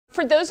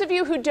for those of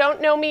you who don't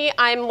know me,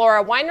 I'm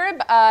Laura Weinrib.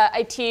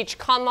 I teach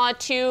Con Law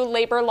 2,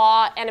 Labor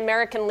Law, and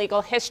American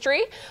Legal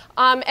History.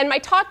 And my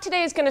talk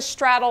today is going to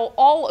straddle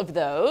all of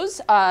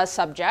those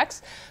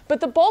subjects.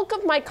 But the bulk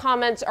of my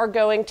comments are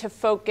going to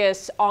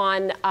focus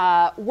on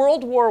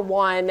World War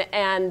I,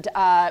 and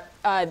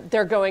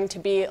they're going to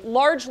be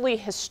largely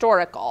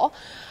historical.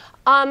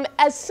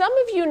 As some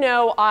of you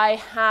know, I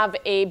have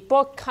a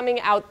book coming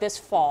out this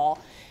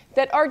fall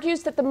that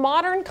argues that the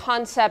modern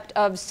concept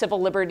of civil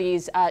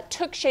liberties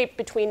took shape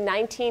between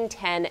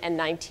 1910 and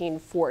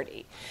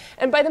 1940.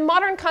 And by the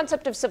modern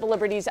concept of civil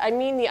liberties, I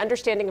mean the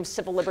understanding of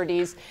civil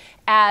liberties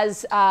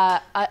as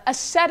a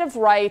set of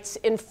rights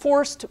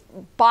enforced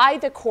by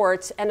the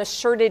courts and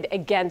asserted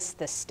against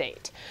the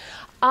state.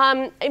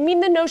 I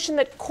mean the notion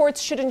that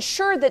courts should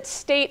ensure that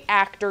state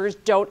actors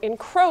don't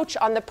encroach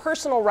on the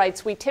personal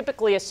rights we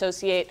typically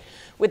associate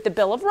with the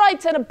Bill of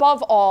Rights, and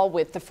above all,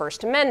 with the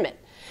First Amendment.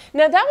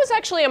 Now, that was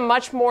actually a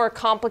much more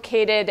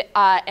complicated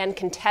and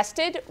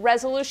contested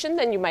resolution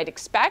than you might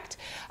expect.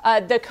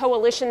 The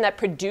coalition that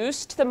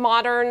produced the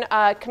modern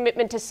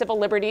commitment to civil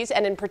liberties,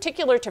 and in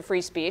particular to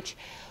free speech,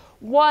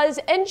 was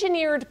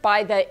engineered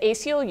by the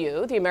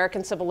ACLU, the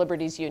American Civil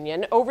Liberties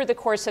Union, over the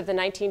course of the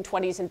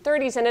 1920s and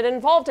 30s, and it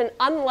involved an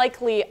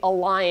unlikely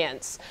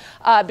alliance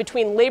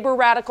between labor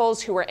radicals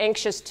who were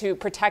anxious to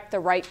protect the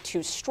right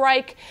to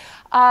strike,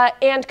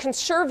 and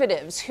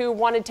conservatives who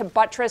wanted to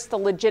buttress the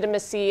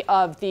legitimacy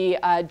of the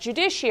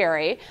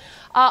judiciary,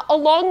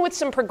 along with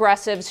some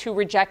progressives who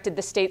rejected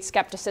the state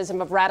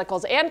skepticism of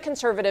radicals and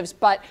conservatives,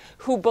 but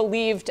who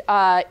believed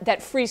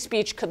that free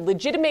speech could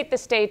legitimate the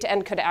state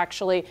and could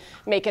actually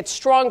make it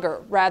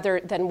stronger rather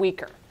than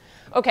weaker.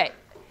 Okay.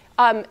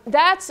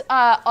 That's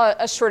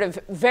a sort of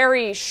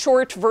very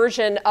short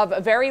version of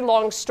a very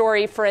long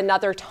story for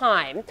another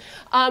time,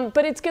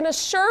 but it's going to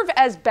serve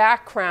as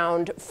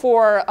background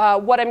for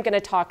what I'm going to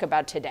talk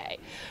about today,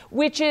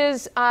 which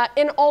is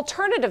an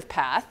alternative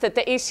path that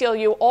the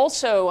ACLU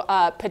also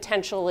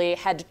potentially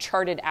had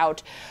charted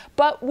out,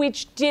 but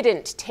which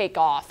didn't take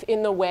off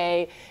in the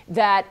way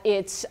that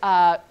its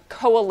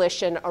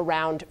coalition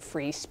around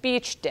free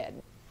speech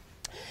did.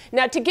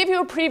 Now, to give you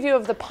a preview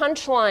of the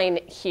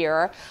punchline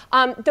here,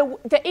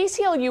 the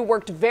ACLU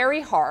worked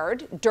very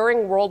hard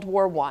during World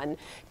War I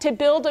to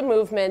build a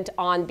movement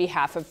on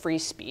behalf of free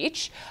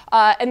speech.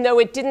 And though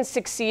it didn't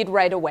succeed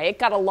right away, it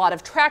got a lot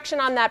of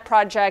traction on that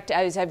project.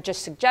 As I've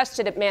just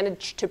suggested, it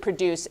managed to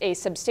produce a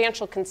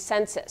substantial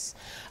consensus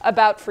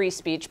about free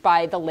speech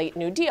by the late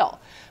New Deal.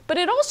 But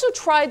it also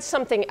tried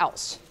something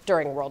else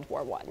during World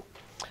War I.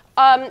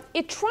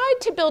 It tried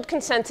to build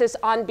consensus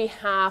on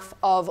behalf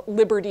of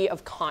liberty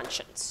of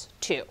conscience,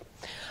 too.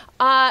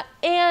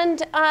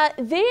 And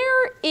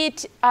there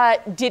it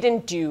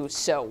didn't do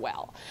so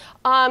well.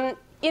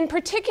 In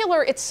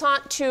particular, it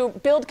sought to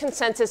build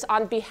consensus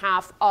on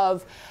behalf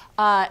of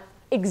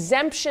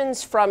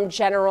exemptions from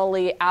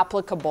generally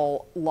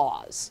applicable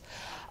laws.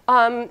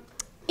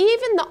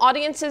 Even the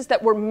audiences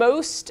that were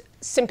most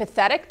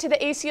sympathetic to the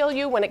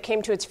ACLU when it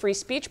came to its free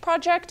speech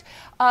project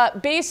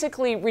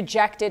basically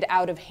rejected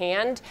out of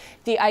hand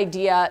the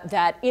idea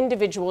that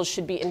individuals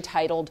should be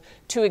entitled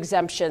to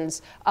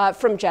exemptions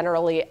from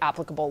generally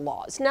applicable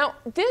laws. Now,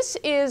 this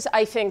is,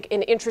 I think,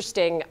 an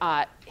interesting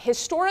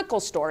historical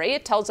story.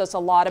 It tells us a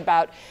lot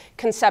about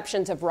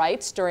conceptions of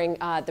rights during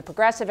the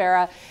progressive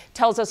era,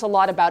 tells us a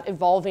lot about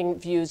evolving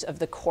views of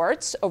the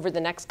courts over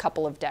the next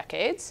couple of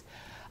decades.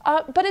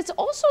 But it's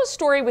also a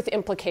story with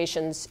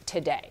implications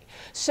today.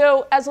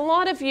 So as a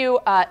lot of you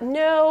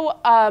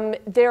know,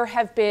 there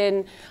have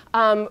been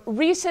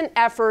recent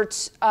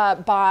efforts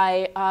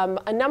by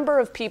a number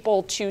of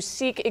people to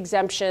seek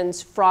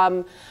exemptions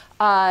from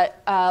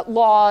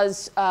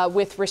laws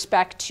with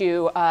respect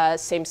to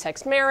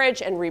same-sex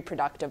marriage and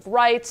reproductive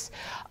rights.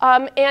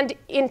 And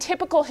in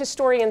typical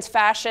historian's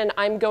fashion,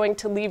 I'm going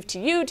to leave to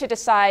you to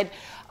decide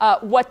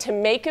what to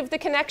make of the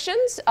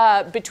connections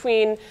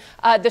between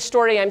the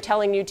story I'm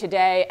telling you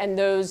today and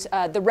those,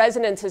 the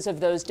resonances of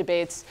those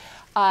debates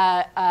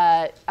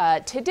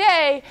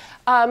today.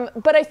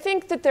 But I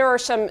think that there are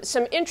some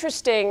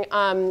interesting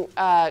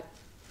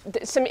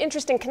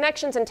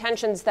connections and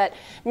tensions that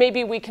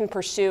maybe we can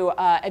pursue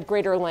at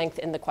greater length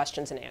in the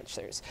questions and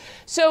answers.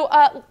 So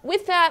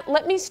with that,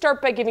 let me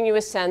start by giving you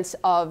a sense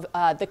of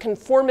the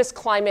conformist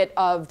climate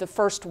of the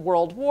First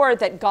World War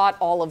that got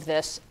all of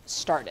this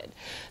started.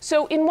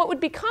 So in what would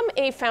become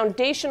a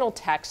foundational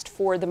text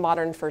for the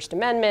modern First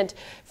Amendment,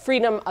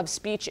 freedom of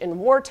speech in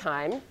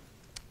wartime,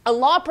 a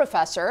law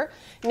professor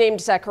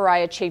named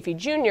Zechariah Chafee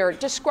Jr.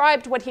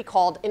 described what he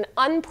called an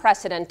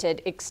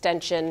unprecedented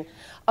extension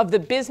of the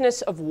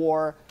business of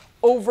war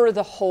over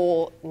the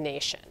whole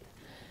nation.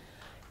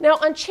 Now,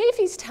 on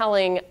Chafee's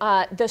telling,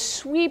 the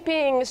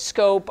sweeping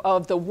scope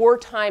of the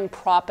wartime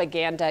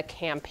propaganda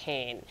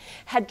campaign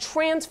had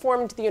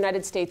transformed the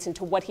United States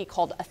into what he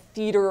called a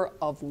theater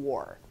of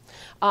war.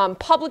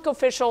 Public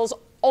officials,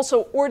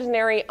 also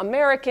ordinary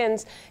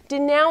Americans,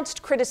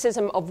 denounced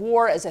criticism of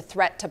war as a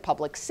threat to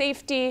public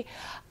safety,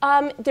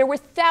 There were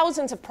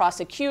thousands of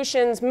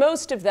prosecutions,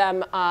 most of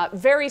them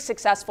very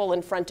successful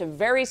in front of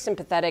very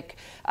sympathetic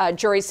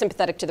juries,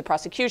 sympathetic to the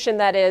prosecution,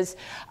 that is.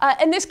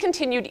 And this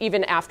continued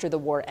even after the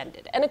war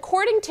ended. And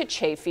according to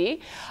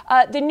Chafee,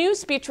 the new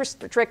speech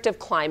restrictive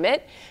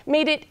climate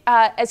made it,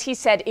 as he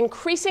said,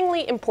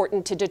 increasingly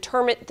important to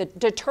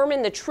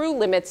determine the true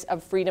limits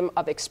of freedom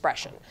of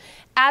expression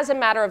as a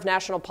matter of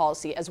national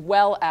policy, as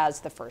well as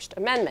the First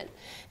Amendment.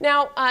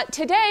 Now,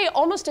 today,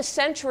 almost a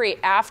century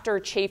after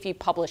Chafee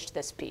published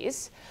this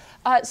piece,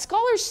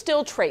 scholars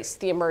still trace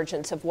the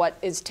emergence of what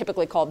is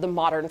typically called the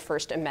modern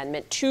First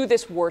Amendment to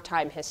this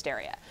wartime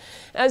hysteria.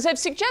 As I've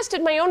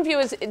suggested, my own view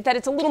is that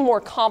it's a little more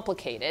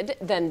complicated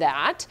than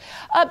that.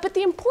 But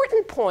the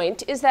important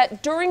point is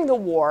that during the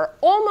war,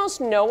 almost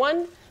no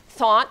one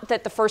thought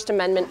that the First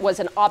Amendment was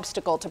an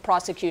obstacle to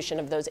prosecution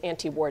of those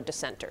anti-war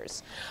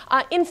dissenters.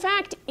 In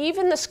fact,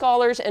 even the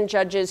scholars and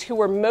judges who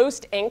were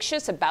most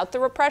anxious about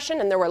the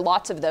repression, and there were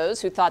lots of those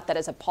who thought that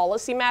as a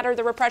policy matter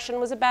the repression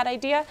was a bad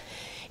idea,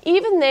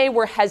 even they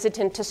were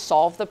hesitant to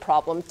solve the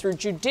problem through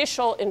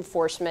judicial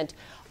enforcement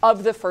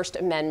of the First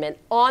Amendment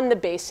on the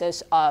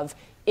basis of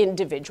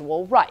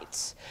individual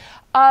rights.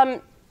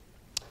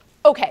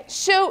 Okay,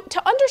 so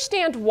to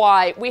understand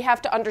why, we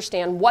have to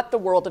understand what the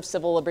world of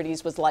civil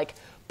liberties was like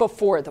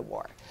before the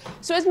war.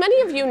 So as many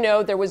of you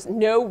know, there was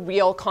no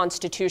real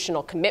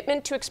constitutional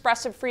commitment to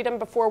expressive freedom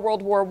before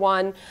World War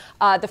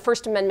I. The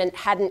First Amendment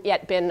hadn't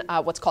yet been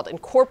what's called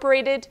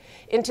incorporated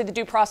into the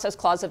Due Process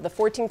Clause of the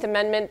 14th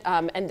Amendment,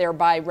 and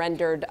thereby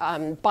rendered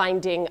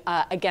binding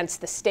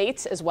against the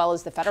states as well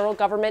as the federal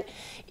government.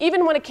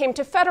 Even when it came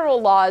to federal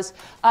laws,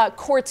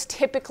 courts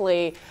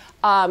typically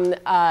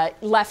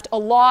left a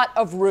lot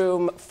of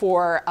room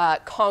for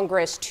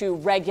Congress to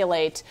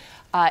regulate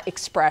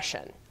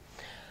expression.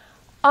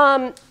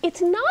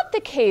 It's not the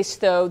case,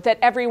 though, that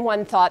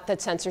everyone thought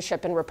that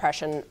censorship and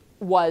repression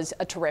was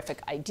a terrific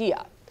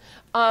idea.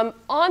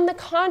 On the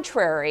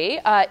contrary,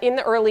 in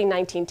the early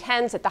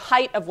 1910s, at the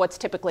height of what's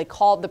typically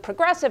called the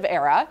progressive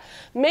era,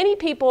 many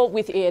people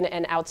within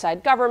and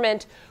outside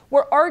government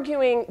were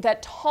arguing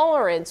that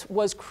tolerance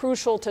was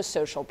crucial to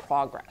social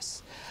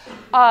progress.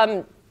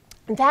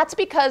 That's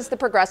because the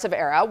progressive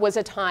era was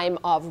a time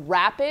of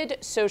rapid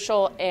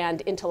social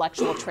and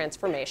intellectual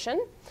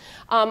transformation.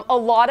 A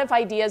lot of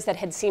ideas that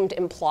had seemed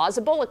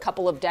implausible a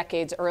couple of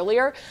decades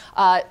earlier,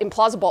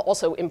 implausible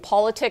also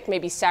impolitic,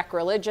 maybe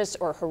sacrilegious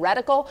or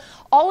heretical,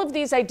 all of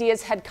these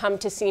ideas had come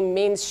to seem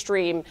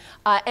mainstream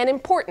and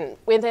important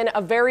within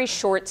a very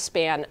short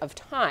span of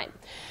time.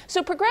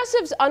 So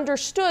progressives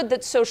understood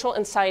that social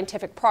and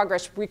scientific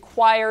progress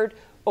required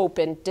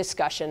open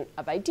discussion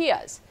of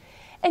ideas.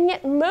 And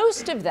yet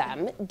most of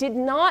them did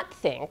not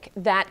think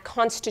that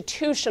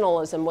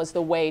constitutionalism was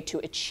the way to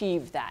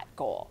achieve that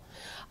goal.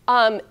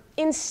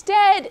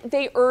 Instead,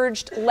 they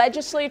urged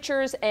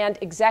legislatures and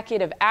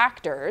executive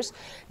actors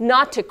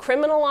not to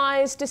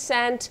criminalize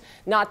dissent,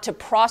 not to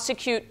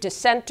prosecute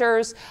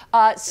dissenters,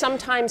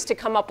 sometimes to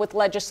come up with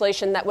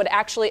legislation that would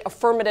actually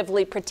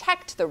affirmatively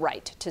protect the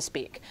right to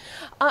speak.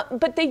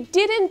 But they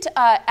didn't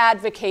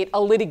advocate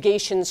a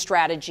litigation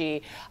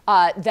strategy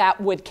that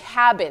would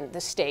cabin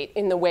the state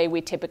in the way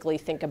we typically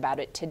think about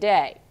it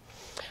today.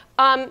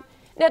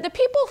 Now, the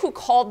people who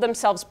called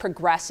themselves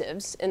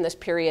progressives in this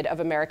period of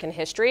American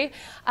history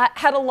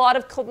had a lot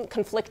of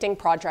conflicting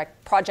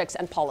projects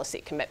and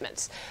policy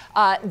commitments.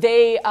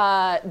 They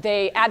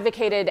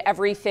advocated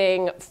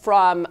everything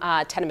from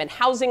tenement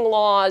housing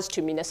laws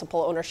to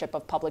municipal ownership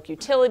of public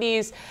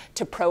utilities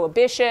to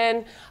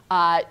prohibition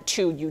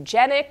to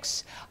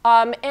eugenics,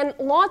 and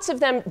lots of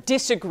them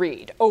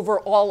disagreed over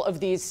all of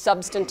these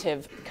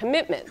substantive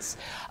commitments.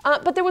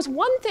 But there was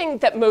one thing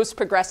that most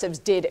progressives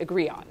did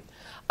agree on.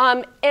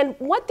 And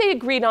what they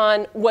agreed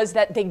on was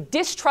that they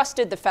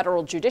distrusted the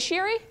federal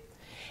judiciary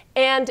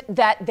and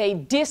that they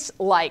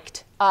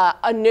disliked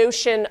a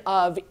notion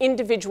of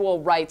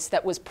individual rights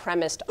that was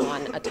premised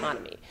on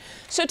autonomy.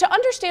 So to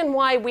understand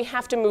why, we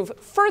have to move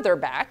further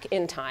back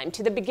in time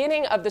to the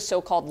beginning of the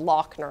so-called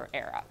Lochner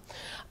era.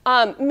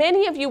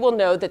 Many of you will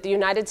know that the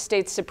United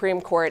States Supreme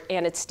Court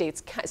and its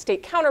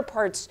state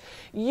counterparts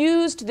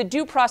used the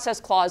Due Process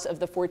Clause of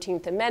the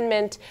 14th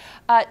Amendment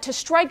to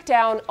strike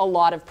down a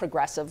lot of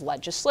progressive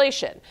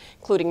legislation,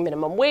 including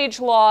minimum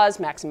wage laws,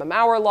 maximum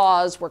hour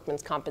laws,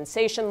 workmen's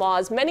compensation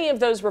laws, many of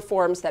those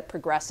reforms that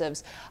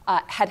progressives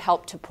had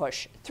helped to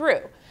push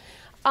through.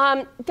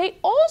 They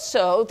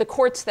also, the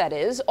courts that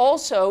is,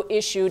 also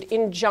issued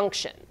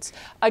injunctions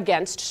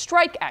against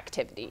strike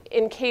activity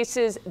in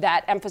cases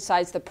that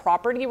emphasize the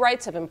property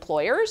rights of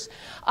employers,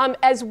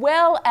 as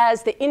well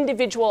as the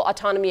individual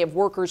autonomy of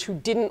workers who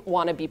didn't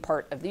want to be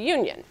part of the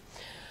union.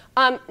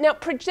 Now,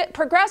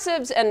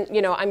 progressives, and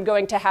I'm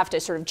going to have to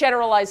sort of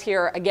generalize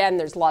here. Again,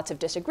 there's lots of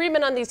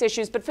disagreement on these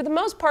issues, but for the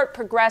most part,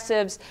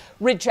 progressives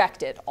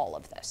rejected all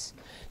of this.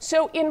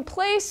 So in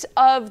place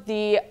of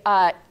the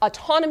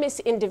autonomous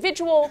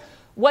individual,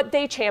 what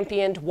they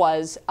championed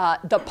was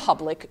the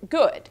public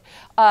good,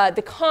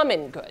 the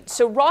common good.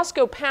 So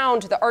Roscoe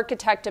Pound, the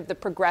architect of the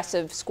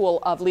progressive school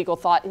of legal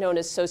thought known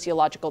as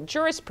sociological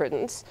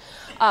jurisprudence,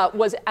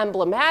 was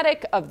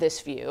emblematic of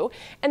this view.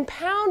 And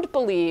Pound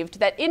believed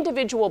that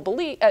individual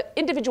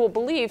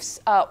beliefs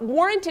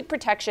warranted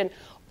protection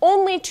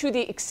only to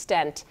the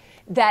extent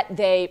that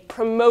they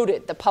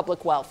promoted the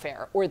public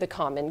welfare or the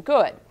common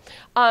good.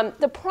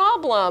 The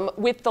problem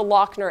with the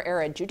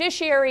Lochner-era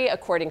judiciary,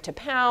 according to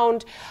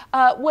Pound,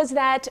 was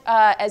that,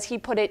 as he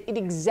put it, it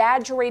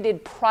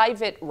exaggerated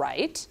private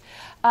right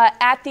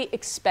at the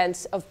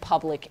expense of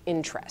public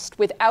interest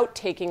without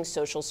taking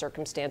social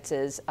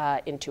circumstances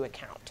into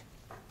account.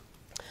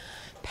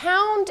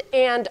 Pound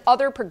and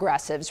other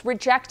progressives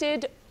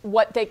rejected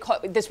what they call,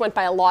 this went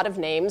by a lot of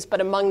names, but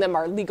among them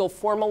are legal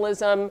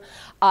formalism,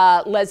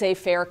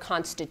 laissez-faire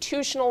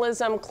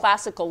constitutionalism,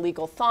 classical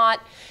legal thought.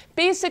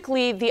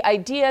 Basically, the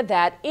idea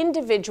that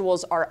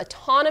individuals are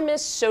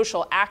autonomous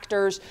social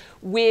actors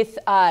with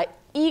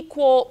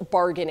equal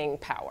bargaining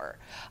power.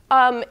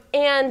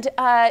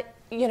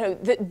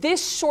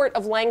 This sort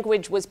of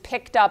language was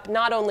picked up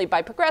not only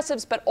by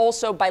progressives, but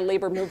also by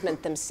labor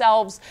movement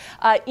themselves.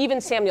 Even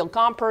Samuel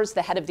Gompers,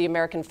 the head of the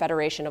American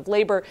Federation of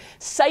Labor,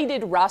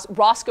 cited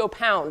Roscoe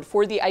Pound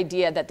for the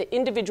idea that the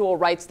individual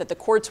rights that the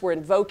courts were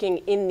invoking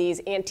in these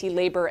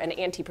anti-labor and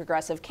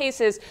anti-progressive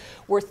cases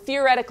were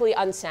theoretically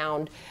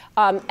unsound,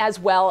 as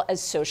well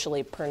as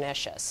socially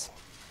pernicious.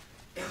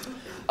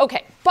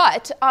 Okay,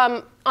 but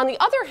on the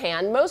other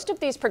hand, most of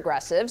these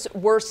progressives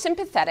were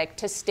sympathetic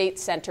to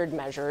state-centered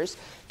measures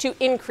to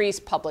increase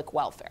public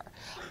welfare,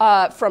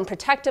 from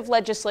protective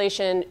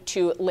legislation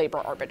to labor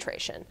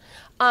arbitration.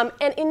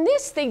 And in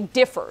this, they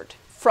differed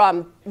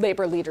from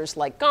labor leaders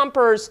like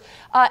Gompers,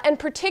 and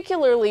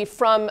particularly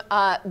from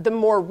the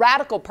more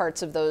radical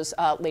parts of those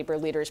labor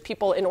leaders,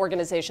 people in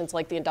organizations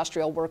like the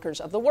Industrial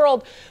Workers of the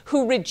World,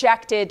 who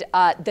rejected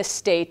the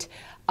state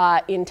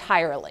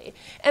entirely.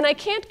 And I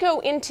can't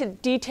go into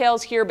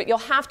details here, but you'll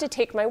have to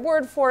take my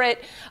word for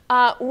it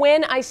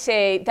when I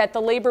say that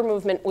the labor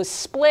movement was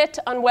split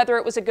on whether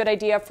it was a good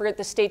idea for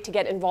the state to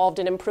get involved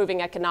in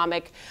improving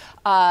economic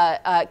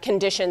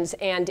conditions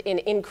and in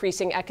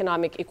increasing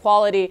economic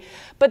equality,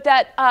 but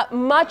that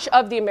much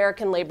of the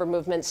American labor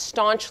movement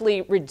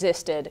staunchly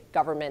resisted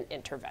government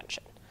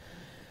intervention.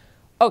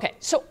 Okay,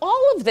 so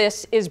all of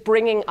this is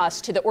bringing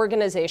us to the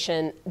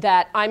organization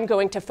that I'm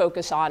going to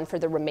focus on for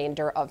the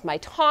remainder of my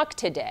talk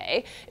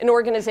today, an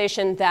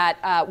organization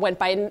that went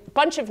by a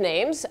bunch of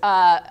names.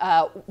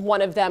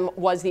 One of them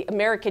was the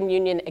American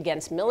Union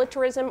Against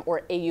Militarism,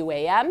 or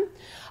AUAM,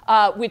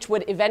 which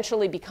would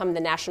eventually become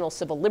the National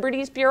Civil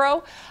Liberties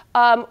Bureau,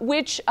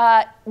 which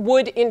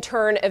would in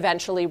turn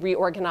eventually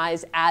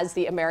reorganize as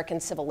the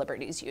American Civil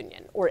Liberties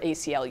Union, or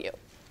ACLU.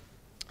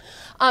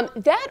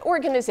 That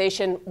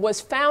organization was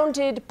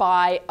founded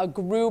by a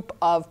group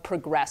of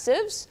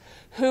progressives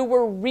who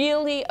were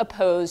really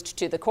opposed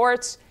to the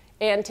courts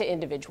and to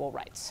individual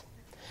rights.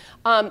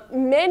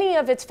 Many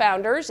of its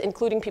founders,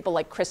 including people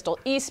like Crystal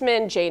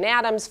Eastman, Jane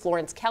Addams,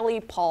 Florence Kelley,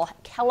 Paul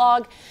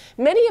Kellogg,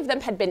 many of them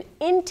had been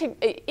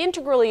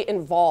integrally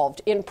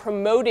involved in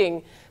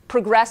promoting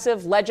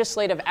progressive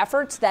legislative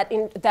efforts that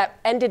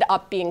ended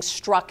up being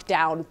struck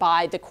down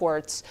by the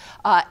courts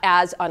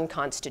as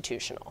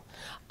unconstitutional.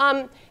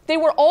 They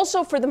were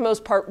also, for the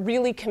most part,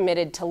 really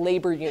committed to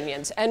labor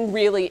unions and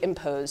really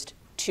imposed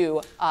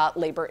to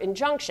labor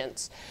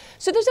injunctions.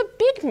 So there's a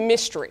big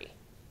mystery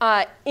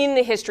in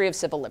the history of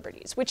civil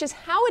liberties, which is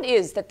how it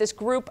is that this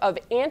group of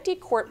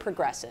anti-court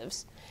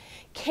progressives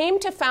came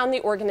to found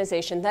the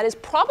organization that is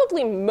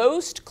probably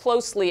most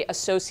closely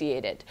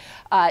associated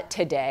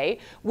today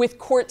with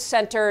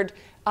court-centered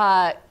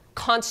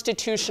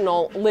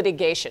constitutional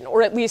litigation,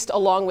 or at least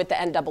along with the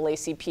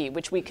NAACP,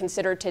 which we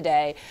consider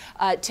today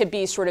to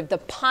be sort of the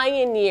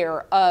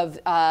pioneer of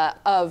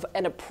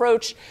an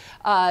approach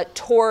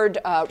toward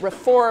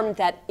reform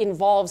that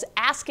involves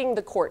asking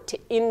the court to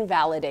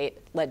invalidate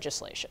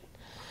legislation.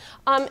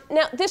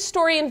 Now, this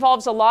story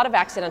involves a lot of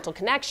accidental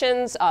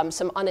connections,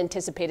 some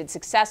unanticipated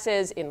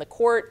successes in the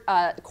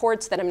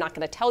courts that I'm not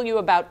going to tell you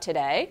about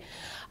today.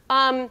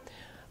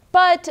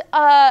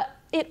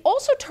 It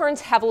also turns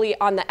heavily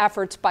on the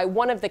efforts by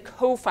one of the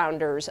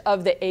co-founders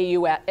of the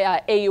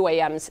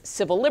AUAM's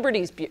Civil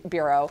Liberties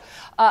Bureau,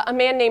 a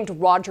man named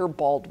Roger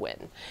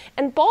Baldwin.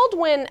 And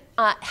Baldwin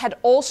had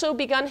also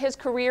begun his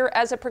career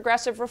as a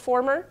progressive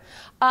reformer,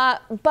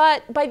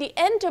 but by the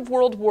end of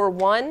World War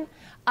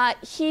I,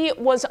 he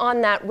was on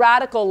that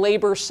radical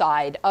labor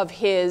side of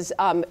his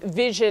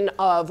vision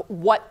of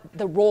what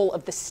the role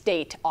of the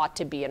state ought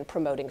to be in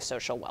promoting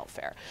social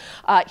welfare.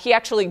 He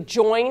actually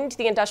joined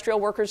the Industrial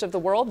Workers of the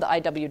World, the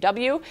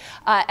IWW.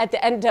 At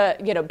the end,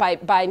 by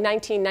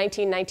 1919,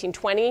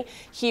 1920,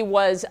 he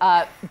was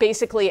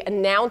basically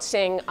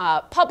announcing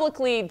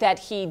publicly that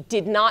he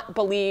did not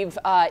believe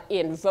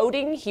in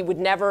voting. He would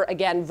never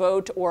again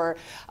vote or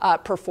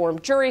perform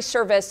jury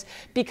service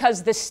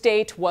because the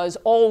state was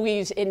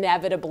always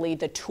inevitably inevitably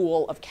the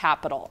tool of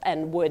capital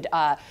and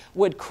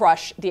would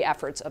crush the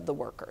efforts of the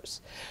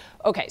workers.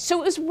 Okay,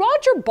 so it was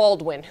Roger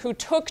Baldwin who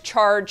took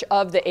charge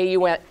of the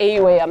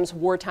AUAM's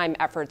wartime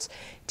efforts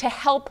to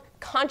help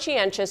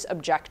conscientious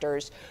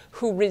objectors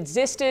who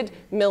resisted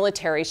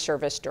military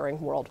service during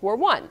World War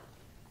I.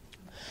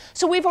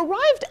 So we've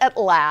arrived at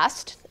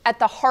last at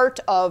the heart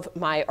of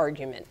my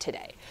argument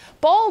today.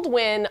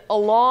 Baldwin,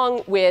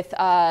 along with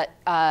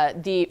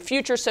the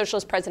future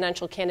socialist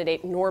presidential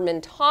candidate Norman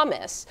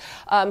Thomas,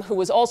 who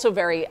was also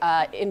very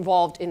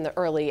involved in the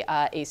early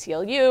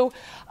ACLU,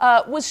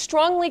 was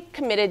strongly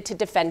committed to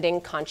defending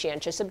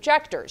conscientious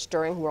objectors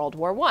during World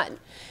War I.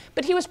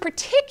 But he was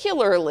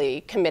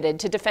particularly committed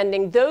to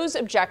defending those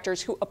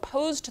objectors who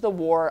opposed the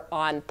war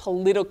on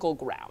political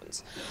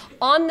grounds,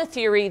 on the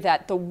theory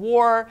that the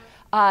war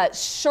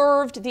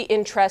served the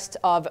interests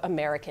of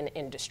American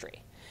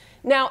industry.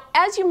 Now,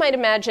 as you might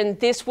imagine,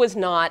 this was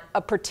not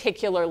a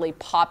particularly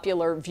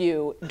popular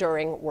view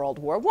during World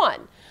War I.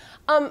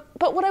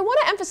 But what I want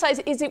to emphasize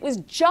is it was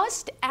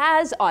just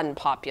as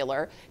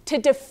unpopular to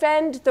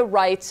defend the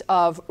rights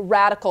of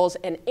radicals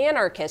and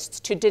anarchists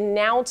to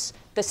denounce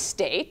the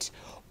state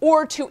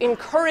or to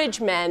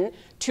encourage men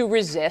to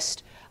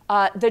resist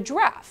the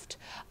draft.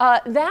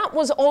 That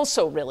was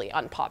also really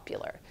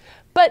unpopular.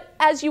 But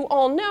as you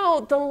all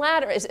know, the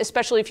latter,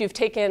 especially if you've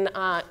taken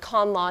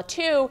Con Law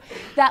 2,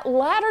 that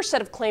latter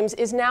set of claims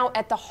is now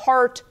at the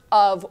heart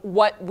of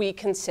what we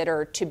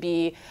consider to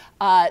be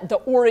the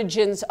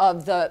origins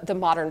of the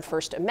modern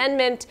First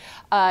Amendment.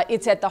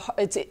 It's at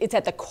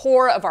the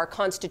core of our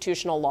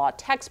constitutional law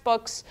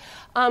textbooks,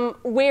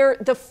 where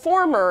the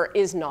former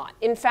is not.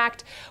 In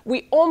fact,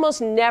 we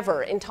almost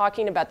never, in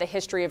talking about the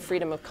history of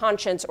freedom of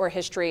conscience or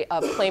history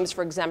of claims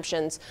for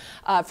exemptions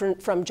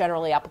from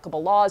generally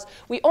applicable laws,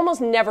 we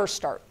almost never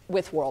start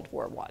with World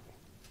War I.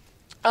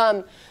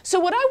 So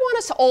what I want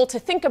us all to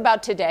think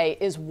about today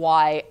is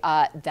why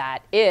that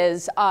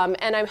is,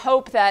 and I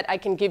hope that I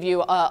can give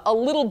you a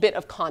little bit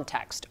of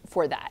context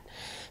for that.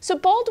 So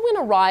Baldwin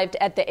arrived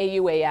at the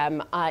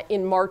AUAM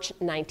in March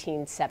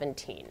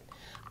 1917.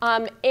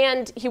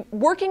 And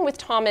working with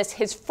Thomas,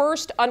 his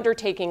first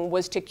undertaking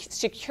was to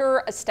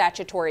secure a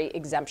statutory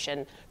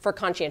exemption for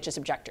conscientious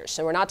objectors.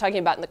 So we're not talking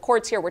about in the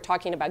courts here, we're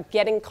talking about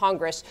getting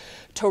Congress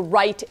to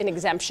write an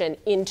exemption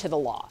into the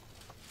law.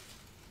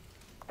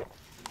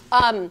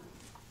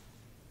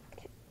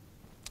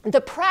 The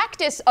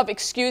practice of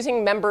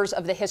excusing members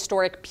of the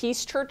historic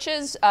peace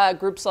churches,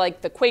 groups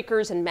like the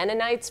Quakers and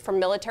Mennonites, from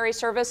military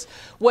service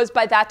was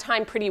by that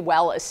time pretty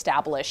well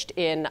established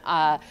in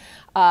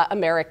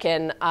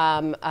American,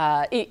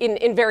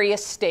 in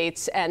various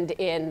states and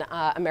in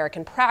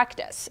American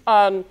practice.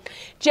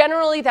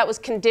 Generally, that was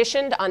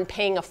conditioned on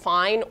paying a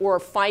fine or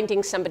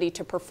finding somebody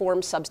to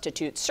perform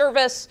substitute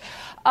service.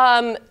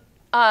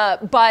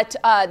 But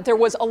there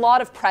was a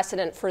lot of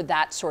precedent for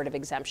that sort of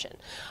exemption.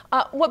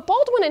 What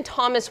Baldwin and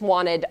Thomas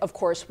wanted, of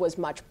course, was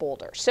much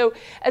bolder. So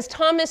as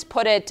Thomas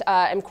put it,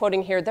 I'm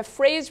quoting here, the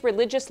phrase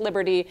religious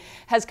liberty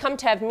has come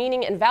to have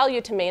meaning and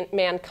value to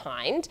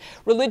mankind.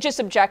 Religious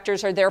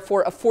objectors are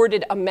therefore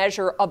afforded a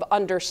measure of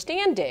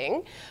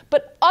understanding,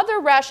 but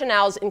other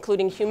rationales,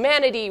 including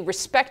humanity,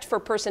 respect for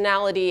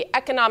personality,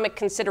 economic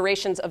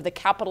considerations of the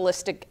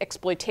capitalistic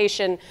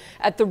exploitation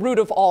at the root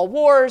of all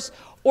wars,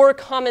 or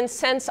common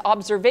sense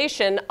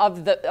observation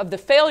of the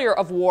failure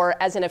of war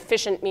as an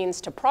efficient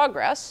means to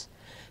progress,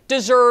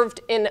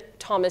 deserved, in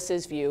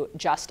Thomas's view,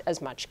 just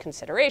as much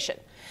consideration.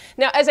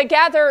 Now, as I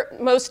gather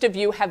most of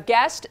you have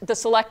guessed, the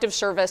Selective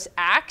Service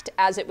Act,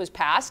 as it was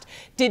passed,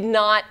 did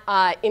not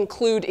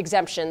include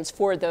exemptions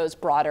for those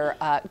broader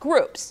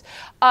groups.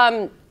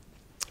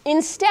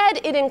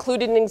 Instead, it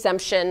included an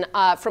exemption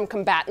from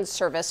combatant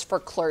service for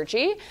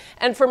clergy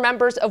and for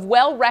members of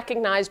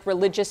well-recognized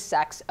religious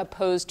sects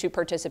opposed to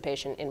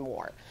participation in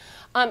war.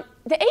 The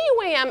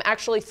AUAM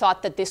actually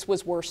thought that this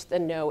was worse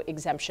than no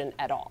exemption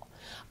at all.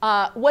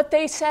 What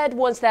they said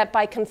was that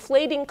by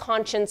conflating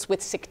conscience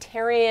with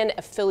sectarian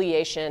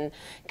affiliation,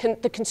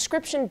 the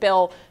conscription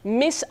bill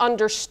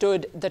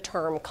misunderstood the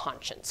term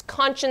conscience.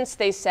 Conscience,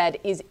 they said,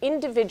 is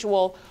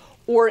individual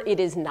or it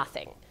is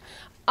nothing.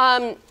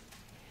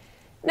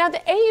 Now, the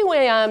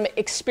AUAM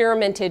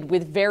experimented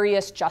with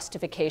various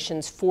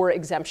justifications for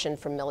exemption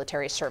from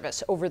military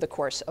service over the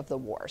course of the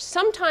war.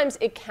 Sometimes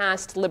it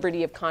cast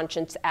liberty of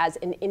conscience as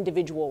an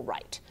individual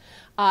right.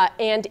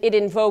 And it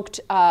invoked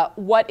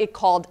what it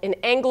called an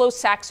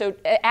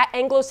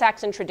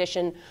Anglo-Saxon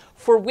tradition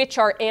for which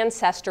our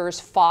ancestors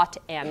fought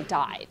and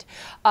died.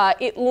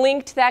 It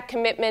linked that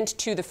commitment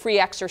to the free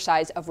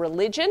exercise of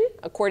religion,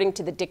 according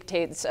to the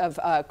dictates of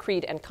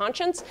creed and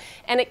conscience,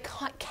 and it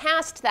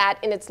cast that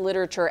in its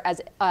literature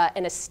as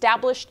an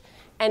established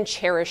and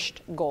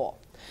cherished goal.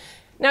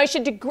 Now, I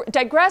should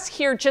digress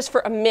here just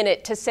for a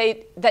minute to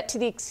say that to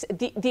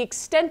the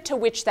extent to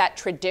which that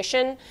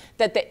tradition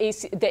that the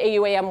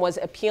AUAM was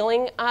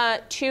appealing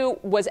to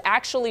was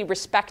actually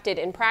respected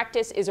in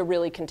practice is a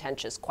really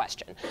contentious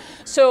question.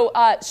 So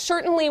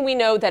certainly we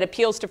know that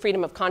appeals to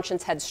freedom of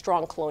conscience had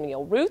strong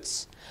colonial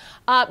roots.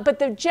 But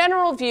the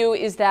general view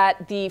is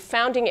that the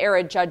founding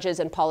era judges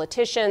and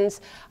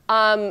politicians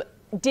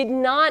did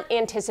not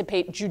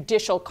anticipate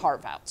judicial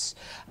carve-outs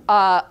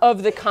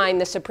of the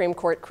kind the Supreme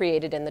Court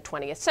created in the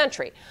 20th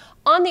century.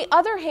 On the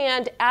other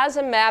hand, as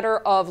a matter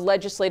of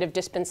legislative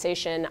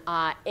dispensation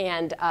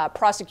and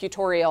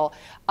prosecutorial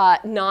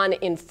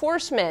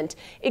non-enforcement,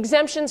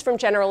 exemptions from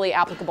generally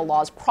applicable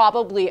laws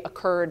probably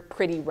occurred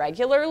pretty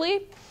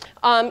regularly.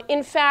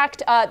 In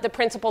fact, the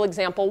principal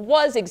example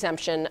was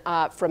exemption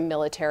from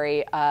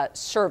military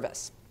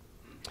service.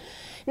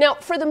 Now,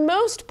 for the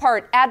most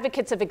part,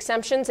 advocates of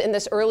exemptions in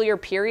this earlier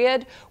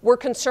period were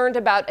concerned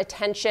about a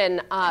tension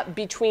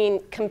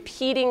between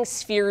competing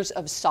spheres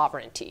of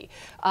sovereignty,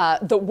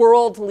 the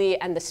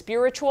worldly and the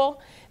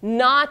spiritual,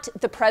 not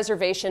the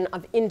preservation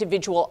of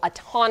individual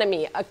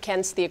autonomy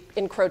against the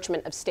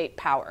encroachment of state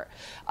power,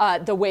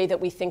 the way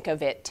that we think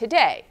of it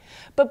today.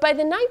 But by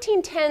the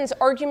 1910s,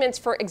 arguments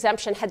for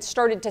exemption had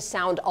started to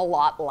sound a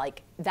lot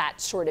like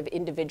that sort of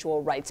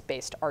individual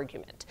rights-based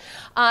argument.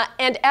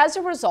 And as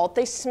a result,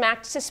 they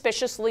smacked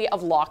suspiciously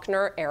of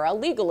Lochner-era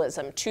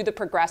legalism to the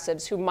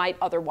progressives who might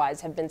otherwise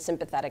have been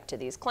sympathetic to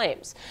these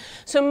claims.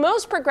 So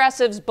most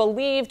progressives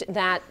believed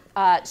that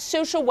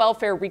social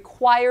welfare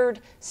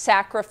required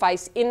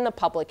sacrifice in the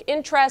public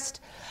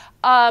interest.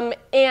 And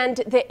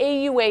the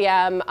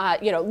AUAM,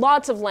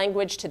 lots of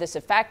language to this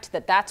effect,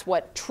 that that's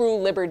what true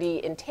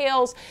liberty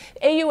entails.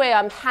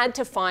 AUAM had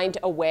to find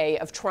a way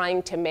of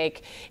trying to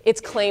make its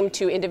claim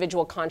to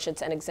individual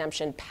conscience and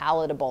exemption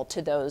palatable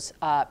to those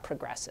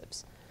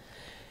progressives.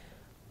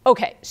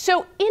 Okay,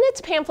 so in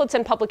its pamphlets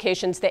and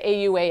publications, the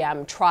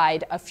AUAM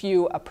tried a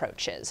few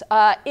approaches.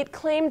 It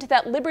claimed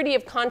that liberty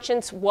of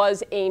conscience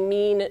was a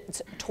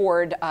means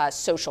toward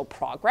social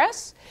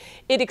progress.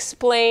 It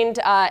explained,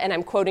 and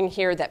I'm quoting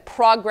here, that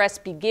progress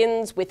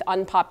begins with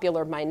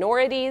unpopular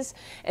minorities,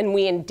 and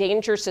we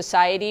endanger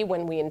society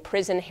when we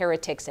imprison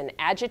heretics and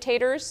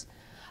agitators.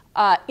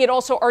 It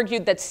also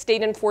argued that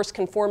state-enforced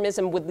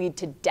conformism would lead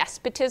to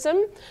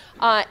despotism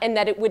and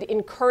that it would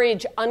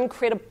encourage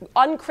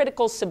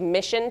uncritical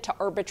submission to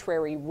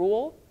arbitrary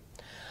rule.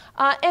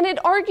 And it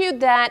argued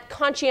that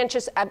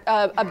conscientious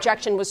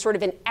objection was sort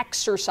of an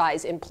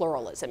exercise in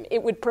pluralism.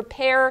 It would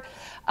prepare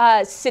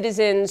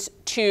citizens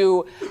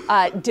to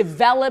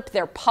develop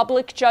their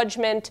public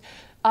judgment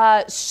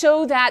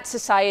so that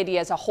society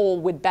as a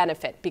whole would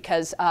benefit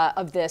because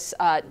of this.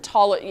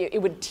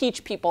 It would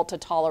teach people to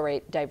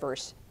tolerate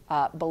diverse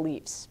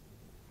beliefs.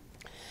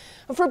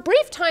 For a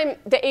brief time,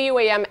 the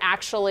AUAM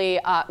actually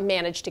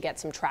managed to get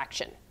some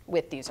traction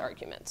with these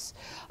arguments.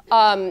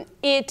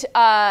 It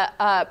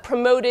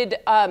promoted,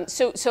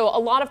 so a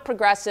lot of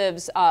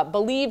progressives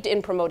believed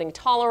in promoting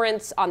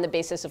tolerance on the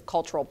basis of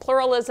cultural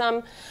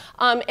pluralism.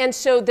 And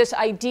so this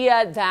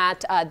idea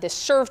that this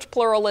served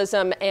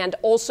pluralism and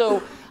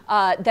also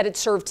that it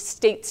served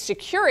state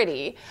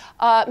security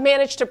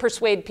managed to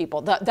persuade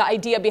people. The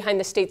idea behind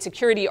the state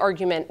security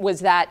argument was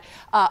that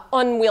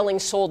unwilling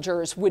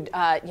soldiers would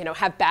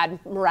have bad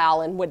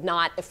morale and would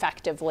not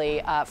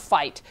effectively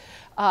fight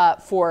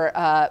for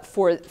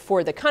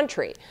the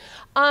country.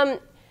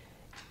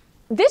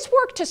 This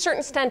worked to a certain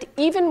extent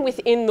even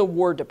within the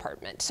War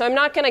Department. So I'm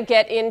not going to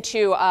get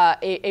into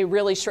a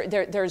really short,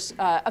 there's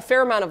a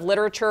fair amount of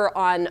literature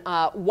on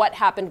what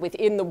happened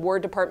within the War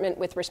Department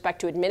with respect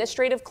to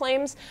administrative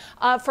claims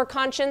for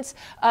conscience.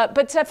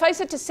 But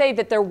suffice it to say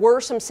that there were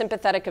some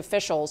sympathetic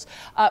officials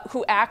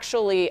who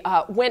actually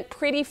went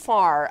pretty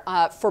far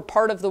for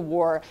part of the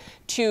war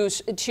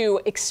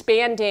to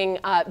expanding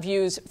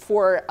views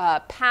for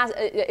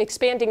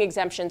expanding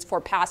exemptions for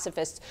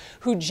pacifists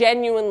who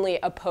genuinely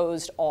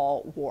opposed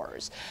all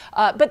wars.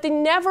 But they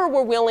never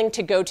were willing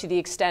to go to the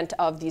extent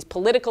of these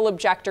political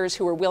objectors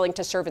who were willing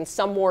to serve in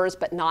some wars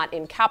but not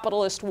in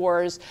capitalist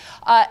wars.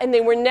 And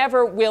they were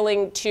never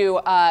willing to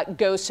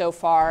go so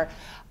far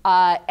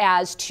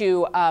as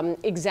to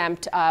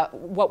exempt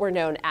what were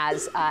known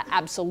as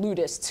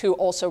absolutists who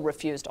also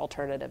refused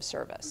alternative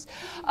service.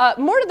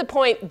 More to the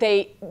point,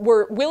 they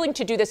were willing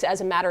to do this as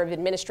a matter of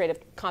administrative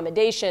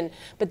accommodation,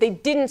 but they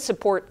didn't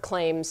support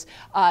claims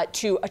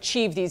to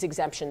achieve these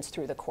exemptions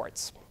through the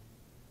courts.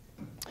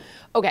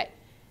 Okay.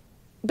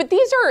 But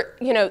these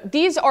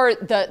are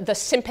the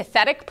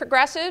sympathetic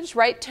progressives,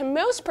 right? To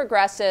most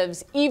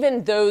progressives,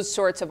 even those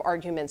sorts of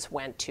arguments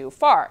went too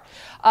far.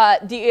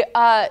 They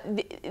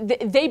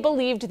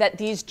believed that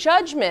these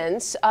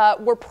judgments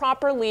were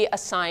properly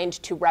assigned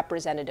to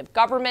representative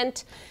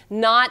government,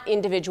 not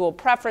individual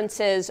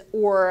preferences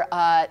or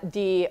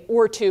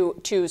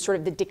to sort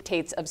of the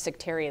dictates of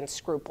sectarian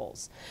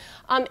scruples.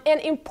 And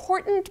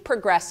important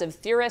progressive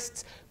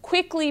theorists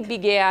quickly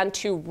began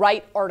to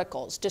write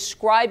articles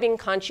describing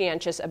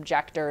conscientious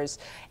objectors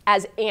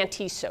as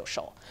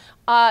antisocial.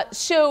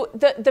 So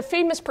the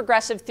famous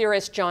progressive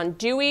theorist John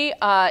Dewey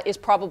is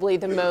probably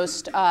the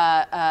most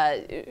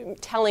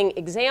telling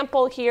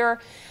example here.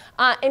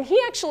 And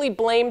he actually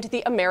blamed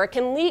the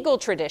American legal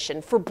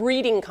tradition for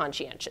breeding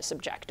conscientious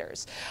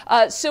objectors.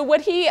 So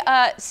what he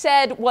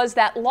said was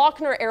that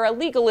Lochner-era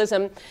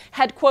legalism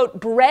had, quote,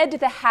 bred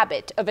the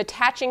habit of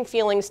attaching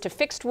feelings to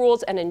fixed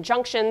rules and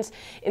injunctions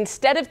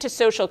instead of to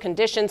social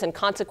conditions and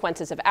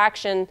consequences of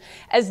action,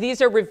 as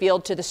these are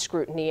revealed to the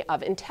scrutiny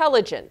of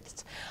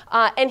intelligence.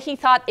 And he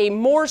thought a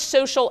more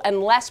social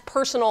and less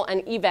personal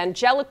and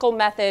evangelical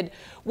method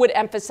would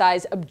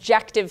emphasize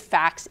objective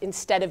facts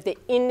instead of the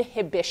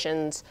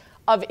inhibitions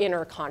of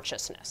inner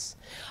consciousness.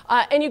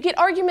 And you get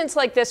arguments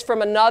like this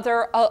from a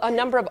number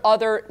of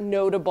other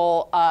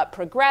notable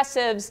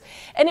progressives.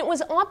 And it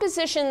was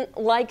opposition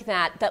like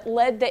that that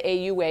led the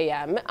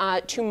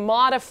AUAM to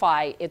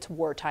modify its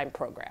wartime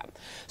program.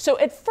 So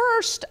at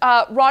first,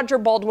 Roger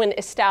Baldwin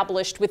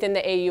established within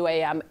the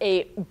AUAM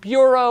a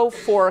Bureau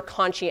for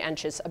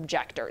Conscientious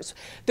Objectors,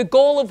 the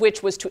goal of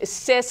which was to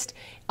assist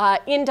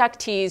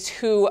inductees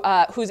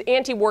whose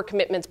anti-war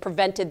commitments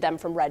prevented them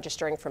from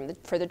registering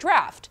for the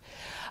draft.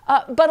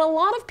 But a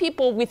lot of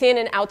people within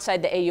and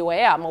outside the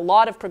AUAM, a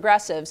lot of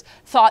progressives,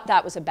 thought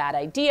that was a bad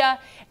idea.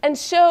 And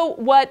so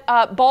what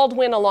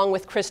Baldwin, along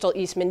with Crystal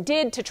Eastman,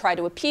 did to try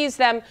to appease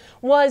them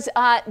was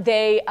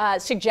they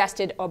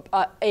suggested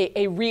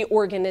a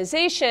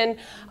reorganization,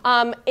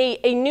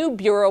 a new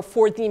bureau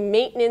for the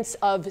maintenance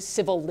of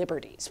civil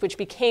liberties, which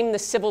became the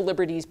Civil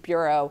Liberties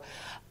Bureau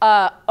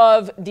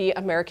of the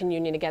American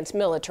Union Against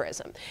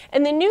Militarism.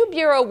 And the new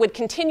bureau would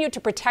continue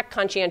to protect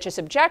conscientious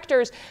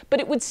objectors,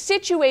 but it would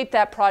situate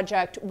that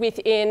project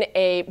within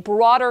a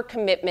broader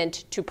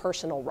commitment to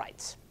personal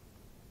rights.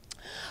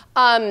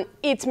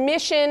 Its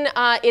mission,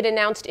 it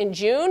announced in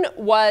June,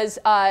 was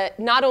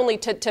not only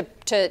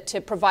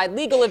to provide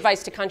legal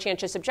advice to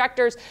conscientious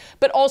objectors,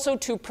 but also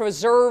to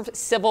preserve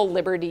civil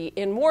liberty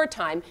in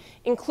wartime,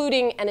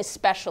 including and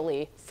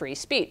especially free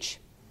speech.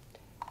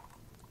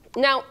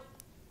 Now,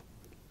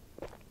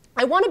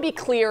 I want to be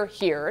clear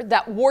here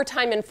that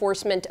wartime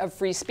enforcement of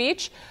free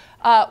speech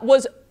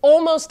was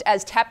almost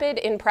as tepid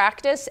in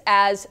practice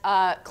as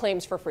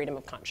claims for freedom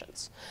of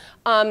conscience.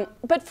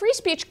 But free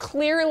speech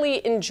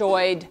clearly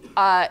enjoyed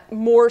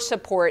more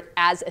support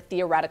as a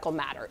theoretical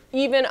matter,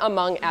 even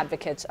among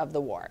advocates of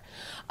the war.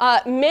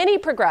 Many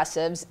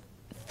progressives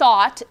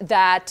thought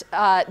that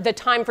the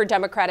time for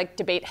democratic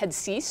debate had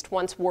ceased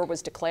once war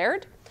was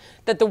declared,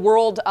 that the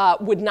world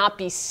would not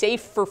be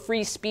safe for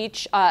free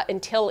speech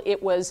until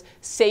it was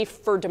safe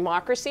for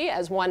democracy,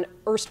 as one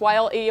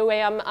erstwhile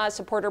AUAM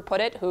supporter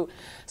put it, who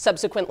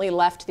subsequently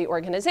left the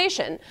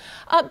organization.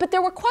 But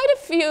there were quite a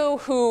few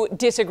who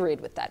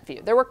disagreed with that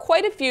view. There were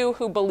quite a few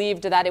who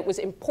believed that it was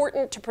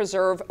important to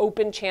preserve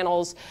open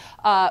channels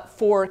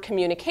for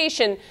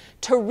communication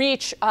to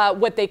reach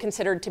what they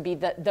considered to be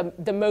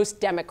the most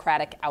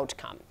democratic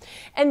outcome.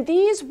 And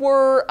these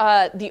were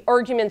the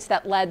arguments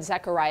that led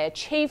Zechariah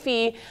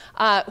Chafee,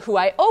 who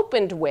I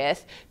opened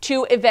with,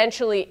 to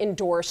eventually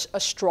endorse a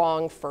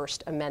strong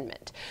First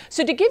Amendment.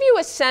 So to give you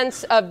a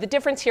sense of the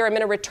difference here, I'm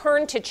going to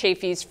return to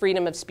Chafee's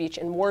freedom of speech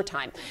in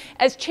wartime.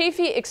 As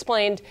Chafee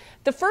explained,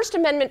 the First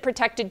Amendment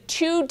protected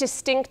two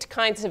distinct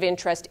kinds of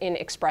interest in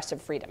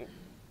expressive freedom.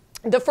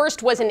 The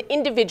first was an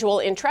individual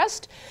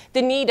interest,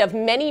 the need of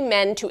many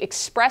men to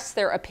express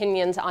their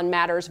opinions on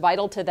matters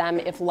vital to them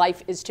if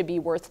life is to be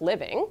worth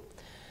living.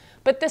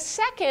 But the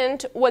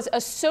second was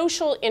a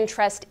social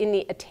interest in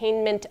the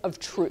attainment of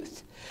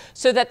truth,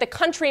 so that the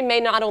country may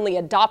not only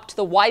adopt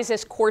the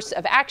wisest course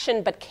of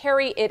action, but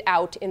carry it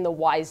out in the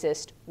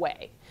wisest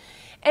way.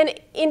 And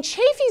in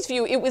Chafee's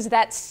view, it was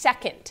that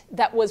second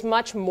that was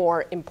much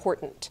more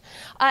important.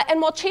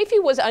 And while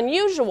Chafee was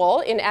unusual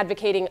in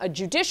advocating a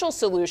judicial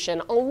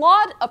solution, a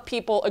lot of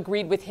people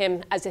agreed with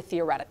him as a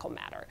theoretical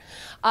matter.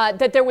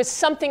 That there was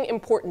something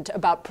important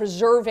about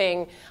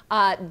preserving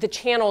the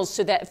channels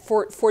so that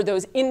for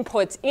those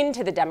inputs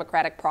into the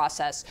democratic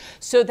process,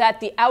 so that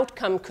the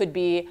outcome could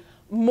be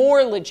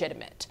more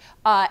legitimate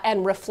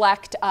and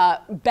reflect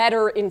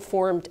better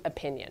informed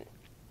opinion.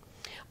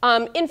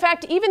 In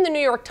fact, even the New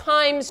York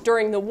Times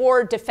during the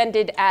war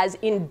defended as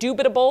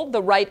indubitable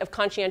the right of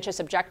conscientious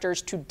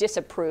objectors to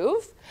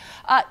disapprove,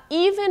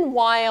 even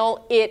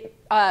while it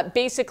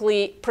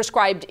basically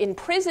prescribed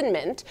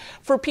imprisonment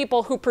for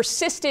people who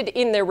persisted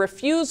in their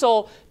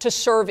refusal to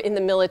serve in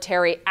the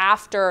military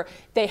after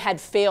they had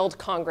failed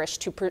Congress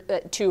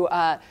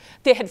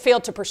they had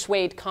failed to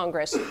persuade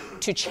Congress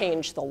to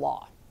change the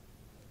law.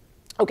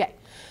 Okay.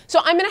 So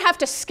I'm going to have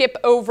to skip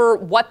over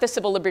what the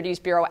Civil Liberties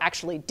Bureau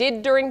actually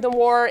did during the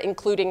war,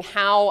 including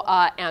how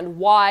and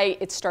why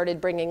it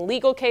started bringing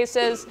legal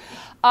cases.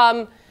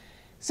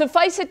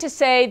 Suffice it to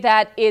say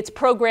that its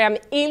program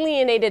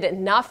alienated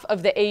enough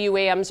of the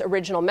AUAM's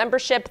original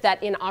membership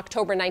that in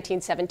October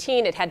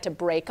 1917 it had to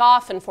break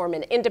off and form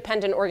an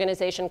independent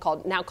organization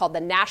now called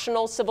the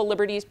National Civil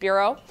Liberties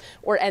Bureau,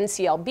 or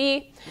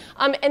NCLB.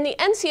 And the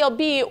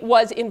NCLB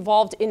was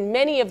involved in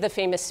many of the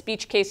famous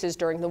speech cases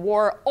during the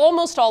war.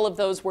 Almost all of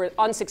those were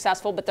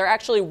unsuccessful, but there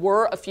actually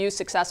were a few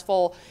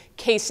successful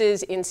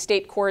cases in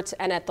state courts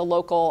and at the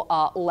local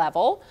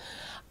level.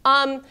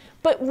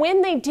 But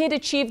when they did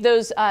achieve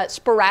those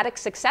sporadic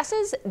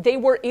successes, they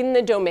were in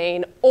the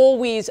domain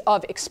always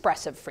of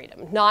expressive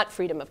freedom, not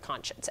freedom of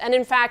conscience. And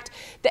in fact,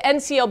 the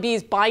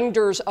NCLB's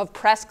binders of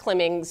press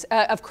clippings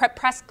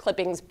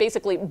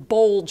basically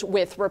bulge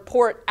with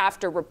report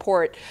after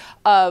report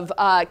of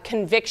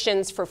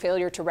convictions for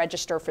failure to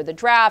register for the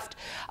draft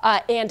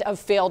and of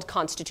failed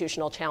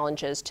constitutional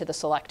challenges to the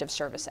Selective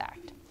Service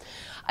Act.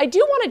 I do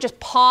want to just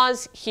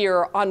pause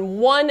here on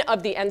one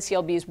of the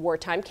NCLB's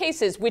wartime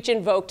cases, which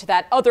invoked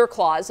that other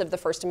clause of the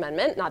First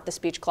Amendment, not the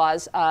speech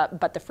clause,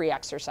 but the free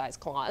exercise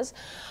clause.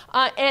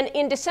 And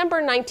in December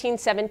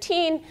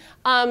 1917,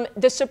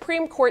 the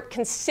Supreme Court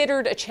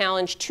considered a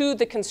challenge to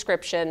the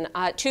conscription,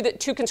 to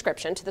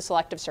the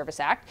Selective Service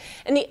Act,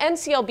 and the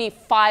NCLB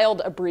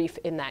filed a brief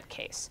in that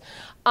case.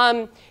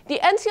 The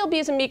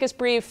NCLB's amicus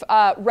brief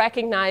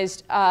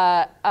recognized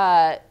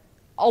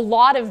a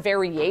lot of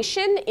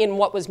variation in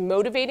what was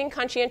motivating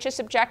conscientious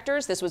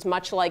objectors. This was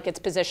much like its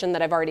position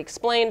that I've already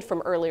explained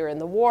from earlier in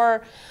the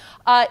war.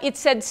 It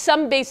said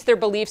some based their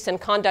beliefs and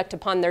conduct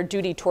upon their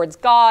duty towards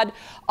God,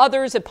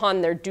 others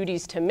upon their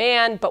duties to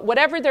man, but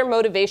whatever their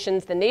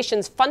motivations, the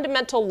nation's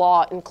fundamental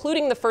law,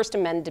 including the First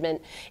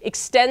Amendment,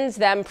 extends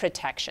them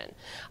protection.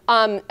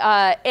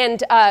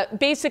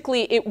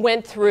 Basically, it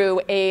went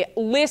through a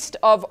list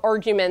of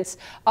arguments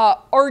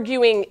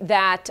arguing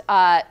that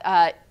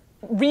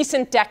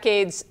recent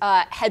decades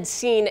had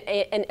seen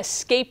an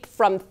escape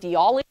from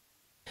theology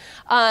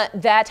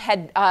that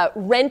had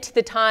rent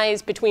the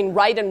ties between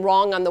right and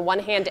wrong on the one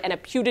hand and a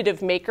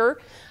putative maker,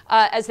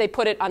 as they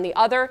put it, on the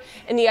other.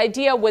 And the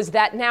idea was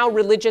that now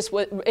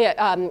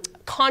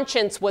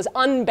conscience was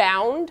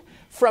unbound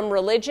from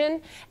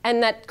religion,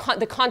 and that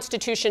the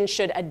Constitution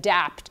should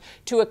adapt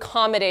to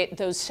accommodate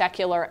those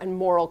secular and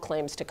moral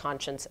claims to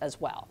conscience as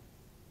well.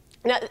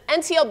 Now,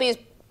 NCLB's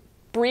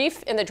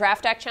brief in the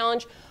Draft Act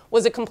challenge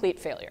was a complete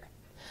failure.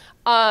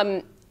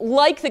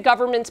 Like the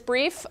government's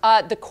brief,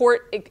 the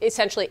court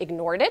essentially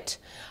ignored it.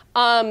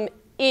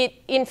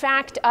 In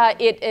fact,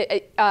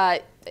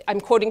 I'm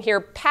quoting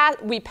here,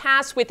 we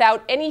pass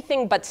without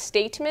anything but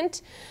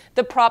statement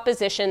the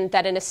proposition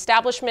that an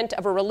establishment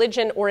of a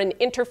religion or an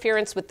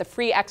interference with the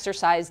free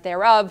exercise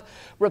thereof,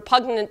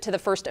 repugnant to the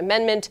First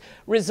Amendment,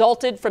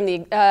 resulted from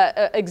the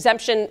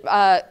exemption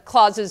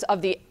clauses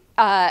of the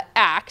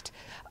Act.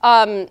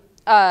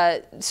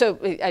 So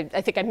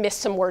I think I missed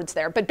some words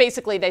there, but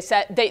basically they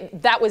said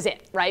that was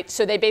it, right?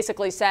 So they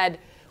basically said,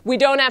 we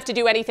don't have to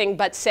do anything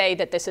but say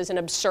that this is an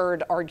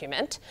absurd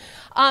argument.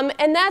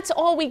 And that's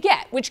all we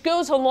get, which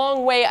goes a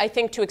long way, I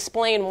think, to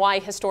explain why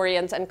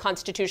historians and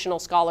constitutional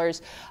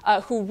scholars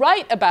who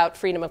write about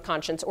freedom of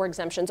conscience or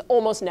exemptions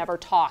almost never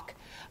talk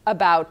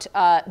about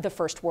the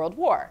First World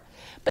War.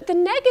 But the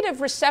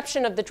negative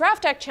reception of the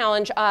Draft Act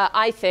challenge,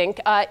 I think,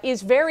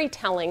 is very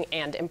telling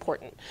and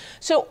important.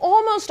 So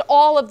almost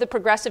all of the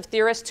progressive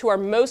theorists who are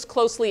most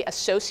closely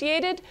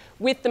associated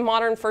with the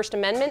modern First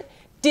Amendment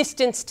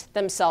distanced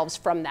themselves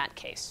from that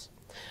case.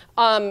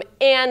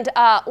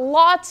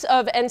 Lots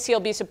of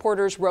NCLB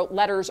supporters wrote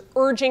letters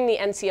urging the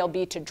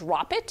NCLB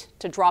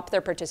to drop their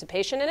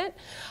participation in it.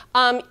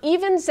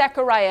 Even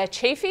Zechariah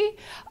Chafee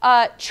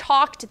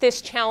chalked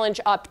this challenge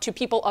up to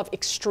people of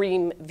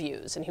extreme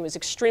views, and he was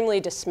extremely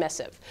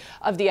dismissive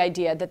of the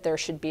idea that there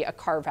should be a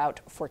carve-out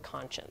for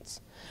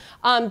conscience.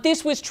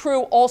 This was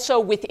true also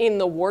within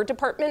the War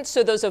Department.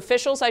 So those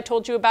officials I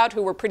told you about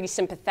who were pretty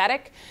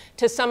sympathetic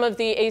to some of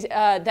the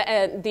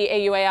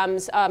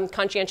AUAM's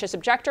conscientious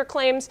objector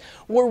claims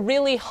were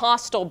really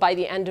hostile by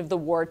the end of the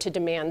war to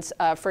demands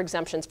for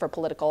exemptions for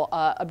political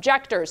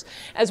objectors.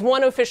 As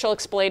one official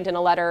explained in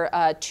a letter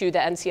to the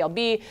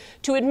NCLB,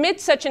 to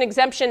admit such an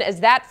exemption as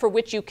that for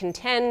which you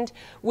contend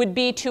would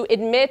be to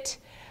admit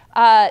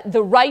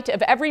the right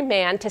of every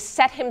man to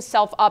set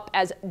himself up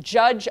as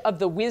judge of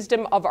the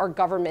wisdom of our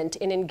government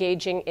in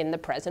engaging in the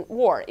present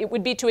war. It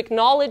would be to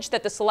acknowledge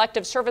that the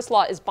Selective Service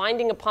Law is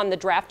binding upon the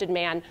drafted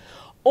man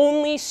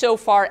only so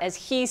far as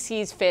he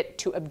sees fit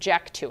to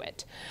object to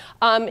it.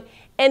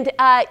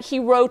 He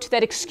wrote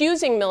that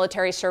excusing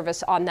military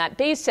service on that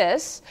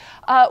basis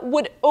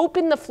would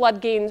open the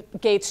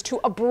floodgates to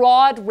a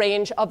broad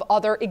range of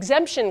other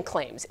exemption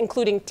claims,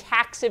 including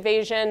tax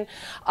evasion,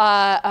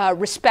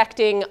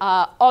 respecting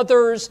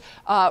others'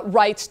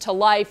 rights to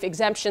life,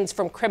 exemptions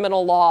from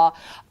criminal law,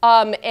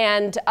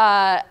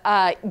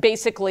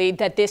 basically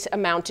that this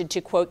amounted to,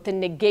 quote, the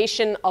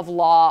negation of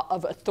law,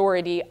 of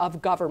authority,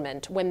 of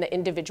government, when the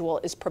individual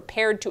is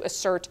prepared to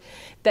assert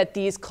that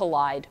these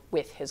collide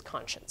with his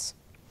conscience.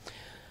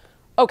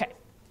 Okay,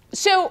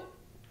 so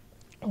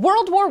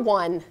World War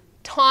I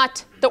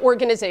taught the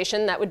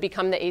organization that would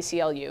become the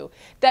ACLU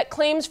that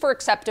claims for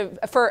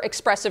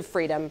expressive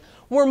freedom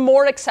were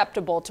more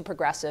acceptable to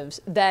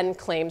progressives than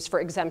claims for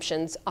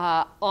exemptions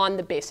on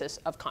the basis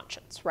of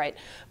conscience, right?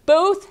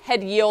 Both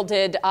had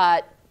yielded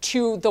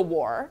to the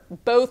war.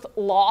 Both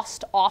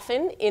lost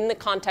often in the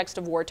context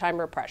of wartime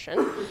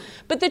repression.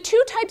 But the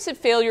two types of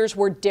failures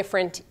were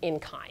different in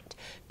kind.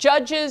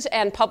 Judges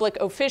and public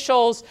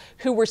officials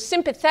who were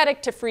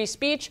sympathetic to free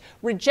speech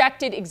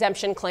rejected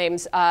exemption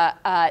claims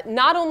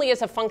not only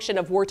as a function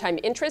of wartime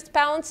interest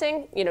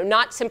balancing,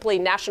 not simply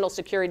national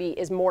security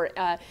is more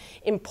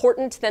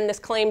important than this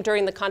claim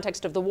during the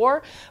context of the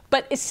war,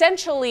 but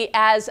essentially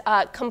as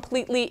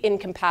completely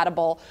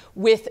incompatible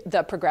with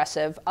the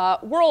progressive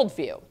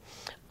worldview.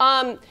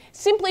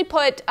 Simply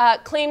put,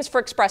 claims for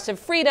expressive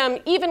freedom,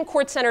 even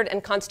court-centered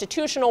and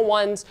constitutional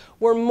ones,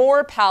 were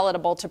more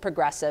palatable to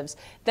progressives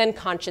than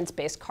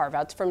conscience-based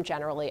carve-outs from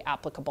generally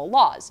applicable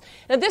laws.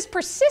 Now, this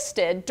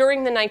persisted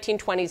during the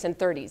 1920s and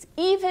 30s,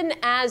 even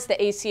as the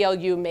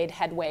ACLU made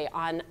headway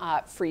on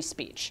free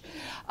speech.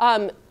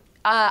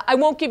 I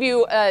won't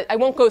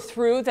go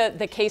through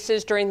the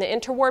cases during the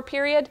interwar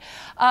period,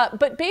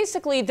 but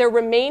basically there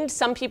remained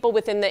some people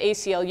within the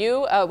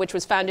ACLU, which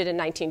was founded in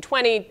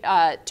 1920,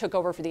 took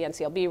over for the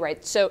NCLB,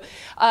 right? So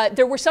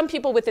there were some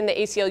people within the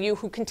ACLU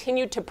who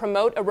continued to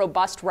promote a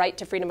robust right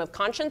to freedom of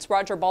conscience.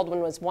 Roger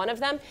Baldwin was one of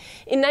them.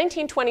 In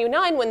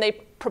 1929, when they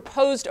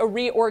proposed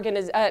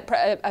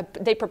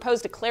they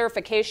proposed a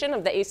clarification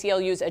of the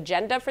ACLU's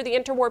agenda for the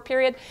interwar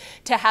period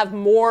to have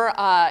more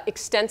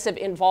extensive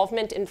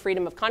involvement in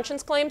freedom of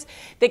conscience claims.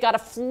 They got a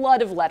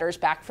flood of letters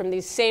back from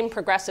these same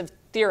progressive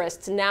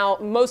theorists, now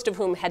most of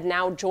whom had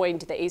now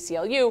joined the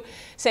ACLU,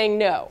 saying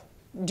no.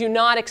 Do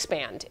not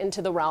expand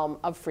into the realm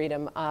of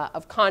freedom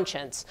of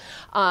conscience,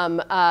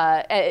 this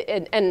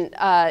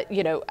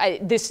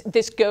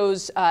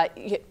goes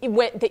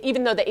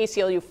even though the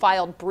ACLU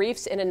filed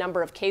briefs in a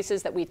number of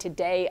cases that we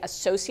today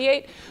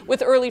associate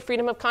with early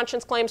freedom of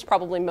conscience claims,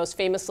 probably most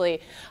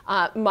famously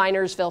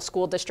Minersville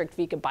School District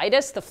v.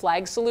 Gobitis, the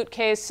flag salute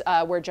case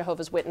where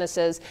Jehovah's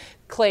Witnesses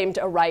claimed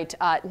a right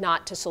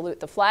not to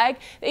salute the flag.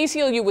 The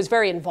ACLU was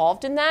very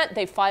involved in that.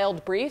 They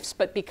filed briefs,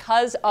 but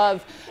because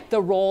of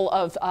the role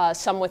of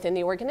some within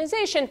the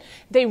organization,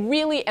 they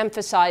really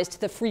emphasized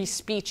the free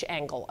speech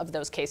angle of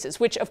those cases,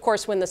 which, of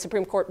course, when the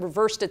Supreme Court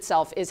reversed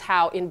itself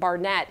in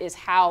Barnett, is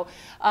how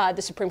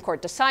the Supreme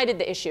Court decided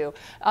the issue.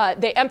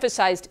 They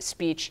emphasized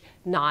speech,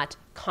 not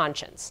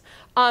conscience.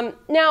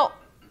 Now,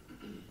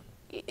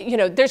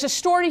 there's a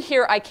story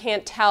here I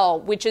can't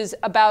tell, which is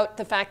about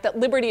the fact that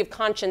liberty of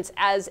conscience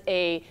as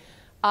a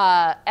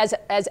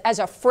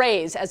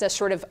phrase, as a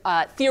sort of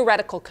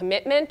theoretical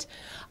commitment,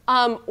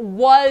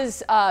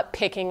 was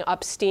picking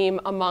up steam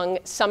among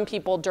some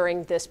people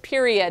during this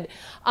period,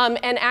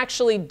 and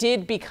actually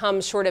did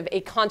become sort of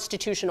a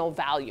constitutional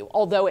value,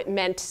 although it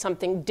meant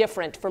something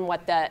different from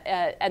what the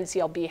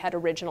NCLB had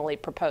originally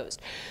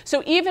proposed.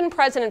 So even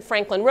President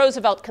Franklin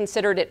Roosevelt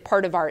considered it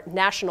part of our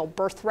national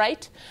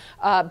birthright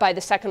by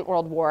the Second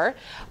World War.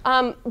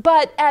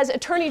 But as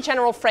Attorney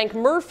General Frank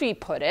Murphy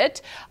put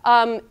it,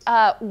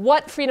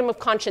 what freedom of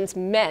conscience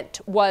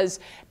meant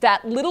was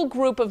that little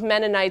group of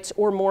Mennonites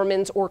or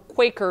Mormons or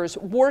Quakers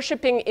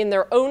worshiping in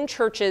their own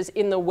churches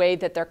in the way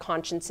that their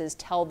consciences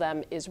tell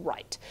them is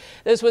right.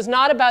 This was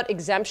not about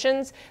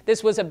exemptions.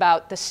 This was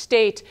about the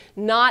state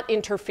not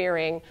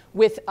interfering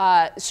with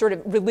sort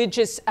of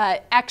religious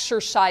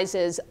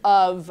exercises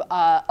of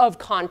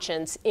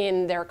conscience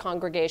in their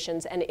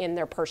congregations and in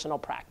their personal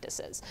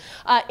practices.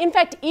 In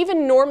fact,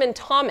 even Norman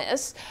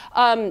Thomas,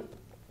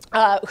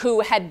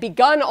 who had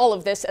begun all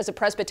of this as a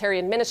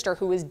Presbyterian minister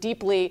who was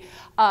deeply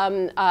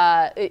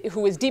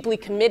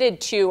committed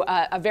to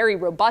a very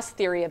robust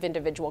theory of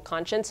individual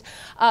conscience,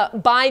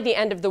 by the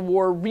end of the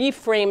war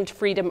reframed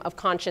freedom of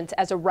conscience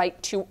as a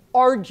right to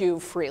argue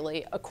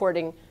freely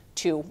according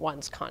to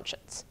one's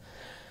conscience.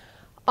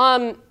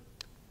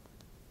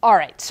 All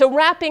right, so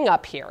wrapping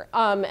up here,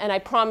 and I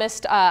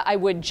promised I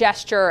would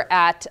gesture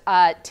at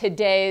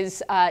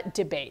today's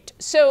debate.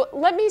 So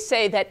let me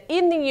say that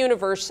in the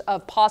universe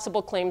of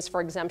possible claims for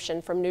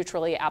exemption from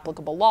neutrally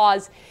applicable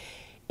laws,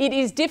 it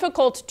is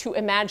difficult to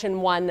imagine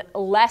one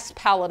less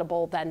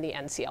palatable than the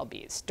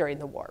NCLB's during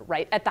the war,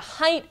 right? At the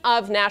height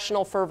of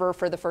national fervor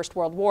for the First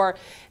World War,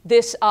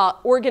 this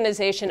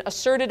organization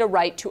asserted a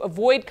right to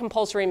avoid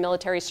compulsory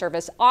military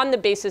service on the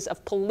basis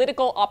of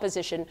political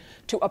opposition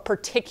to a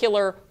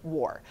particular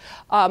war.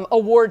 A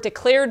war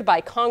declared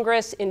by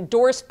Congress,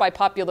 endorsed by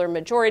popular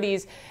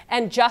majorities,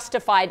 and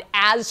justified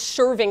as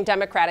serving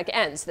democratic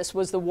ends. This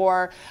was the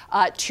war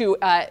to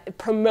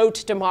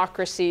promote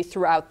democracy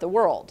throughout the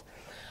world.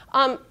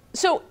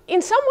 So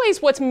in some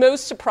ways, what's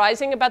most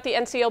surprising about the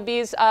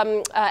NCLB's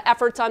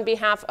efforts on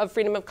behalf of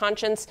freedom of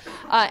conscience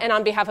and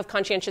on behalf of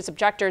conscientious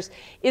objectors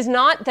is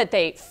not that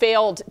they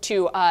failed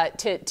to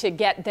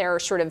get their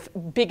sort of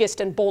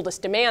biggest and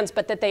boldest demands,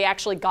 but that they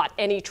actually got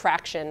any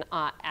traction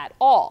at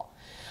all.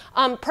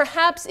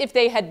 Perhaps if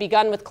they had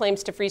begun with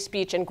claims to free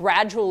speech and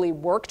gradually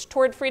worked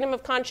toward freedom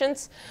of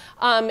conscience,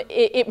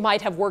 it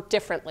might have worked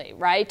differently,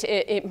 right?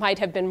 It might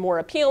have been more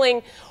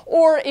appealing.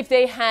 Or if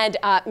they had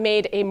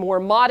made a more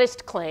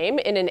modest claim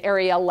in an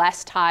area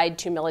less tied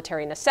to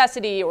military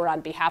necessity or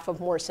on behalf of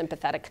more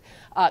sympathetic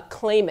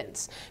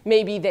claimants,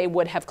 maybe they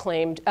would have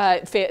claimed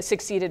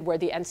succeeded where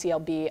the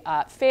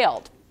NCLB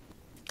failed.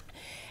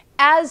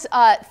 As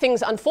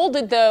things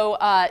unfolded, though,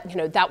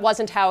 that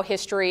wasn't how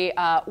history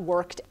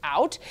worked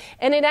out.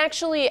 And it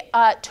actually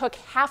took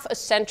half a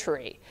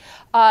century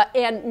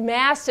and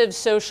massive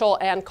social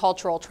and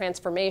cultural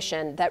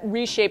transformation that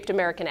reshaped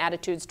American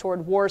attitudes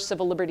toward war,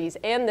 civil liberties,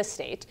 and the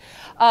state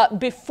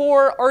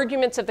before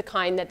arguments of the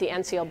kind that the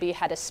NCLB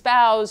had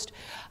espoused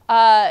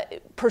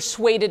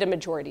persuaded a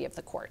majority of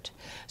the court.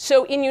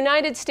 So in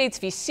United States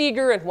v.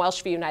 Seeger and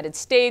Welsh v. United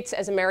States,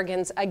 as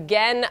Americans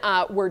again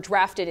were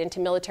drafted into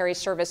military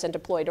service and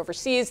deployed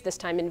overseas, this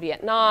time in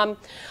Vietnam,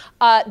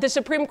 the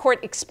Supreme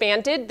Court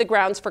expanded the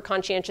grounds for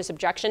conscientious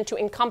objection to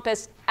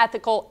encompass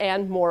ethical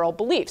and moral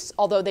beliefs,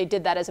 although they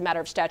did that as a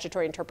matter of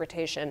statutory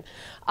interpretation,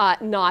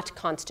 not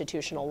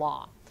constitutional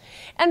law.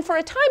 And for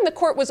a time, the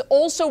court was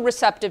also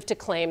receptive to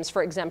claims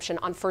for exemption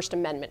on First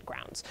Amendment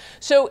grounds.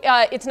 So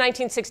its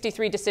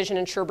 1963 decision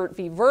in Sherbert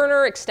v.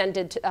 Verner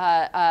extended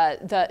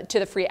to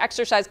the free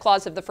exercise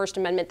clause of the First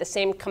Amendment the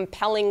same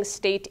compelling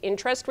state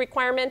interest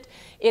requirement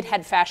it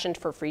had fashioned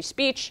for free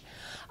speech.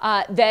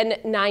 Then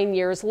 9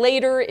 years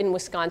later, in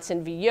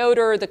Wisconsin v.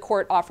 Yoder, the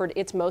court offered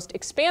its most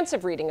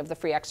expansive reading of the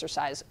free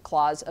exercise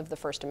clause of the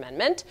First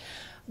Amendment.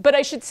 But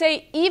I should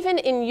say, even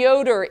in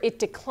Yoder, it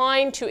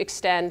declined to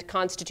extend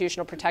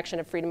constitutional protection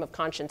of freedom of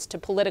conscience to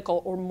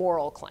political or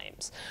moral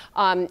claims.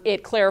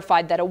 It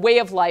clarified that a way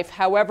of life,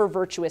 however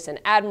virtuous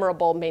and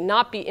admirable, may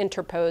not be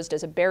interposed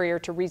as a barrier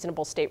to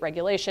reasonable state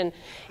regulation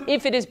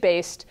if it is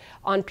based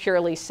on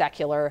purely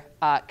secular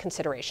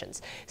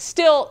considerations.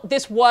 Still,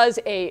 this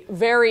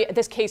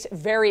case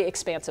very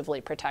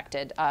expansively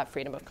protected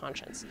freedom of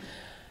conscience.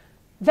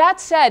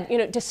 That said,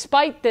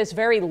 despite this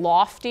very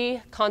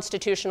lofty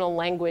constitutional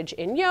language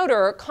in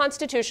Yoder,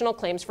 constitutional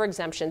claims for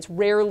exemptions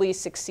rarely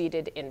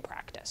succeeded in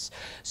practice.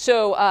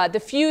 So the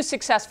few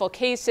successful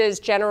cases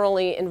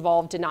generally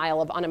involve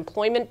denial of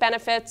unemployment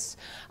benefits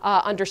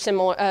under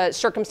similar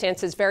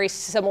circumstances very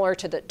similar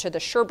to the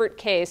Sherbert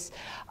case.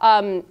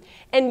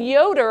 And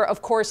Yoder,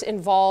 of course,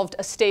 involved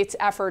a state's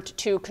effort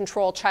to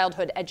control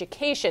childhood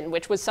education,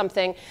 which was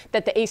something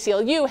that the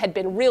ACLU had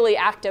been really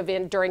active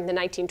in during the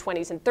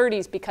 1920s and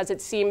 30s because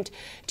it seemed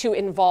to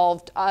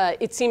involve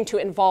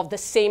the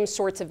same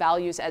sorts of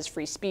values as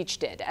free speech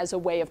did, as a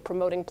way of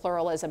promoting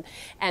pluralism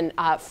and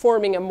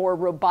forming a more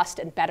robust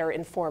and better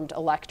informed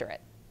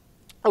electorate.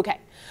 Okay.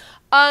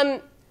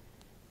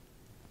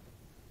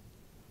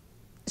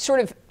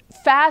 Sort of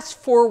fast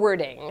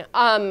forwarding,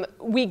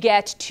 we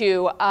get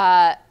to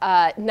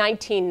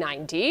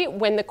 1990,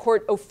 when the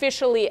court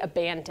officially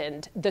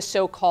abandoned the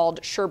so-called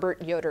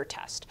Sherbert-Yoder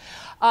test.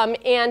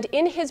 And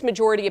in his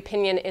majority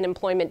opinion in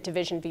Employment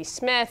Division v.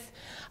 Smith,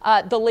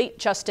 the late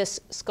Justice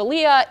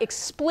Scalia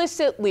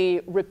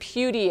explicitly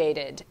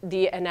repudiated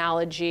the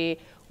analogy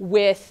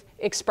with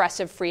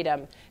expressive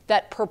freedom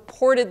that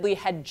purportedly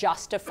had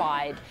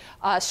justified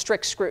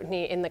strict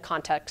scrutiny in the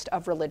context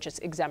of religious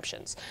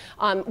exemptions.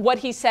 What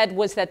he said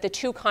was that the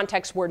two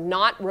contexts were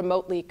not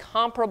remotely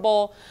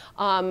comparable,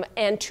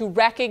 and to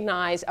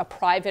recognize a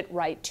private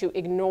right to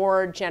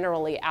ignore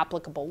generally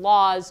applicable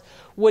laws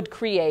would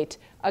create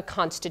a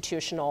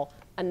constitutional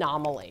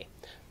anomaly.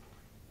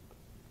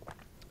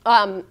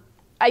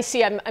 I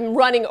see I'm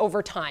running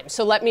over time,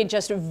 so let me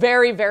just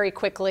very, very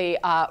quickly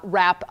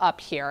wrap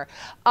up here.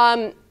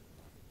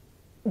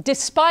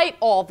 Despite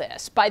all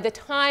this, by the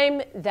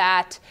time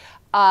that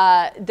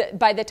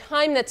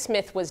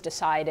Smith was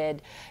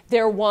decided,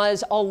 there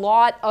was a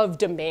lot of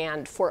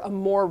demand for a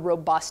more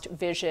robust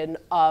vision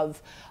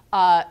of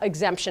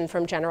exemption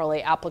from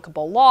generally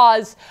applicable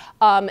laws.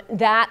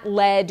 That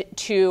led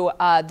to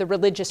the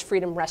Religious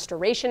Freedom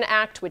Restoration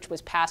Act, which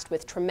was passed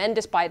with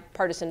tremendous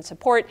bipartisan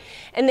support,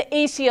 and the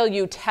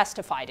ACLU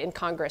testified in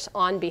Congress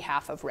on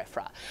behalf of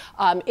RFRA.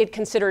 It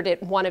considered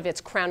it one of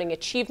its crowning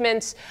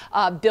achievements.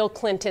 Bill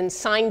Clinton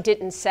signed it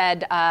and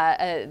said,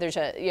 there's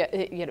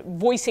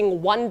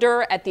voicing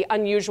wonder at the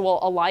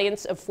unusual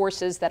alliance of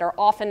forces that are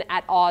often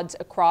at odds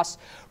across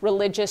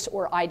religious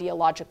or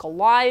ideological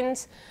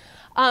lines.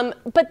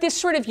 But this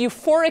sort of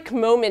euphoric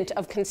moment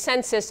of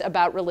consensus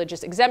about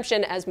religious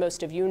exemption, as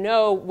most of you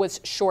know,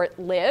 was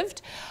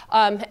short-lived.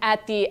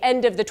 At the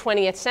end of the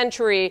 20th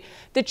century,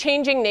 the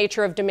changing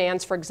nature of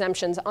demands for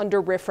exemptions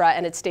under RFRA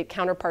and its state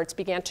counterparts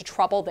began to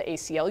trouble the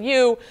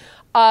ACLU.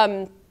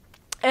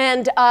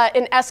 And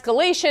an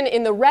escalation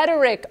in the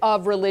rhetoric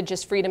of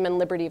religious freedom and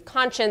liberty of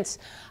conscience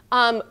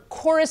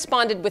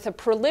corresponded with a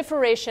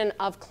proliferation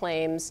of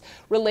claims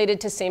related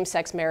to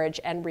same-sex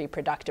marriage and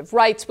reproductive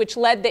rights, which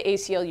led the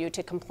ACLU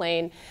to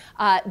complain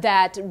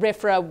that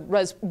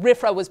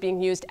RFRA was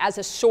being used as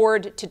a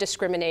sword to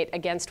discriminate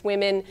against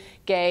women,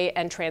 gay,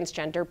 and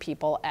transgender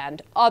people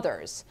and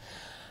others.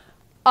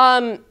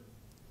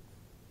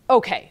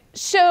 Okay,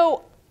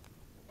 so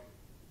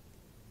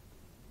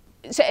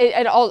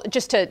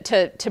just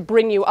to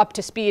bring you up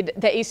to speed,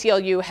 the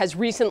ACLU has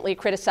recently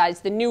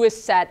criticized the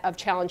newest set of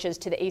challenges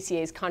to the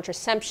ACA's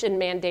contraception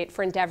mandate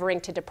for endeavoring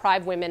to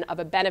deprive women of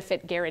a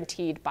benefit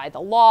guaranteed by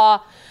the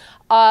law,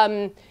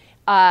 and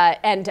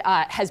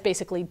has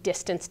basically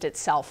distanced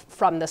itself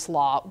from this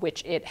law,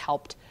 which it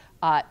helped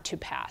to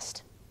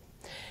pass.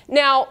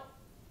 Now,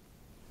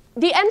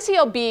 the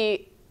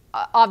NCLB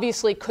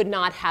obviously could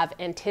not have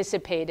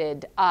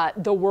anticipated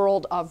the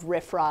world of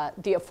RFRA,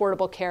 the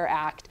Affordable Care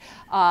Act,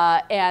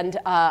 and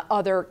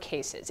other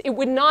cases. It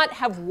would not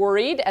have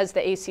worried, as the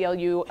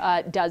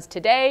ACLU does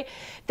today,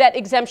 that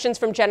exemptions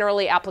from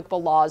generally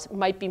applicable laws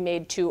might be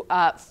made to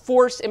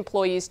force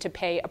employees to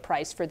pay a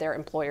price for their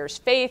employer's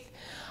faith.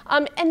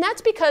 And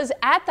that's because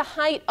at the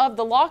height of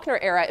the Lochner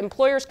era,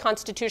 employers'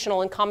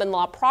 constitutional and common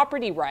law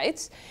property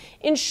rights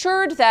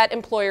ensured that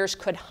employers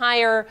could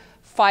hire,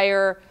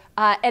 fire,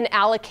 and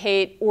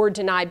allocate or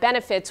deny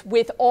benefits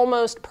with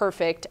almost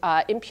perfect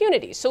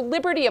impunity. So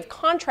liberty of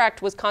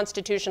contract was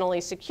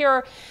constitutionally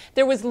secure.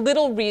 There was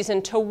little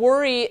reason to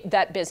worry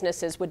that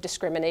businesses would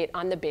discriminate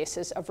on the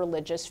basis of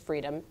religious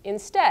freedom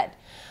instead.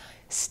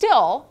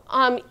 Still,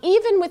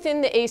 even within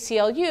the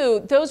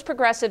ACLU, those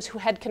progressives who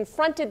had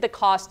confronted the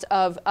costs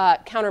of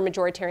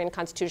counter-majoritarian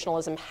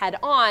constitutionalism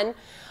head-on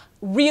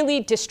really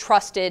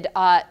distrusted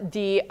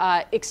the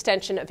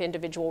extension of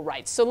individual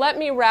rights. So let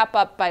me wrap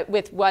up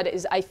with what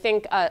is, I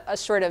think, a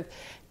sort of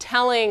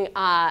telling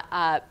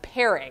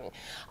pairing,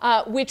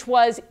 which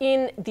was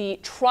in the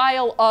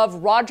trial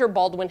of Roger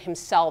Baldwin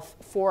himself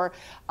for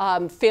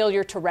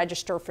failure to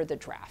register for the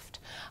draft.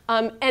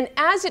 And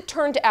as it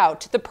turned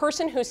out, the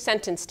person who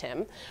sentenced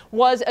him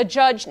was a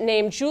judge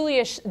named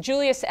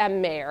Julius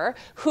M. Mayer,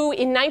 who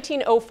in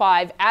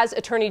 1905, as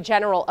Attorney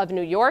General of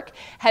New York,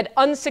 had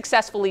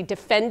unsuccessfully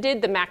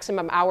defended the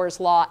maximum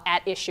hours law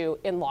at issue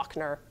in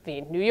Lochner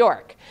v. New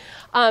York.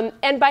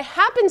 And by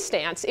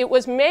happenstance, it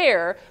was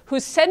Mayer who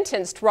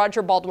sentenced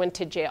Roger Baldwin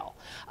to jail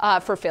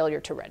for failure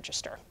to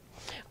register.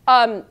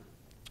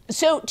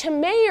 So to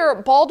Mayer,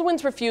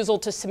 Baldwin's refusal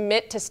to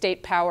submit to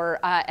state power,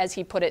 as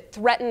he put it,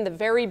 threatened the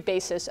very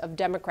basis of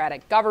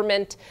democratic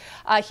government.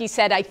 He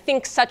said, "I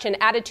think such an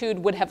attitude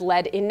would have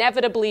led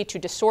inevitably to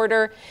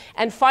disorder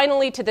and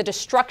finally to the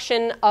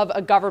destruction of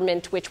a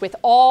government which, with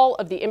all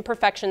of the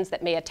imperfections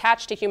that may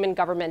attach to human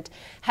government,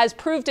 has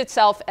proved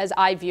itself, as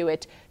I view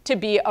it, to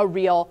be a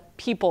real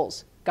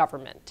people's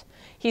government."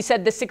 He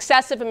said the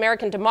success of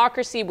American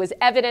democracy was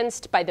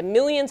evidenced by the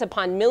millions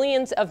upon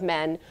millions of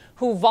men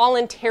who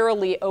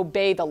voluntarily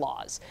obey the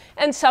laws,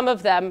 and some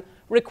of them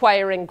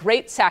requiring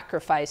great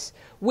sacrifice,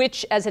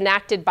 which, as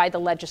enacted by the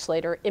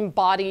legislator,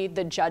 embody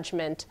the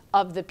judgment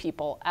of the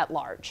people at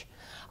large.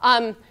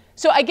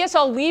 So I guess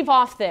I'll leave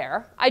off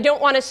there. I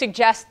don't want to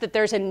suggest that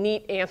there's a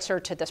neat answer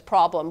to this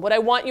problem. What I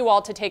want you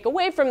all to take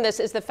away from this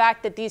is the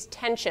fact that these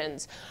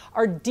tensions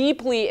are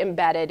deeply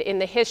embedded in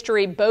the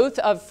history both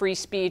of free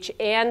speech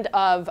and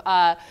of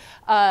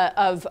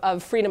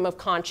freedom of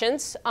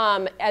conscience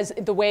as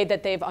the way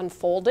that they've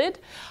unfolded.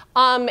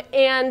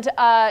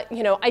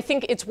 I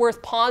think it's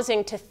worth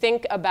pausing to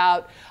think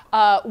about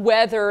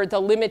whether the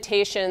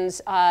limitations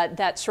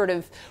that sort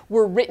of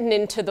were written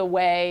into the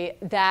way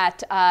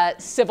that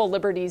civil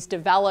liberties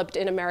developed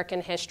in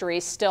American history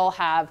still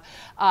have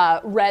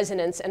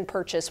resonance and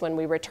purchase when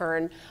we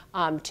return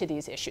to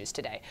these issues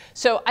today.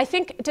 So I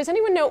think, does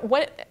anyone know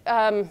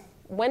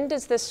when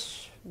does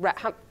this,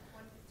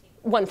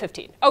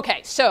 1:15.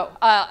 Okay, so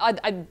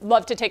I'd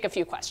love to take a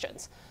few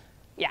questions.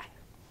 Yeah.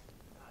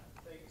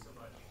 Thank you so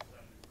much.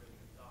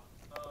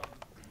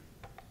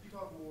 You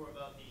talk more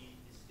about the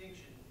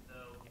distinction,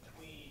 though,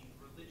 between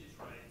religious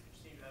rights, which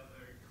seem to have a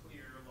very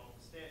clear,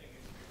 long-standing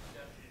history of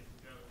exception from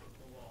general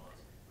applicable laws,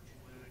 which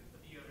include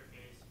the other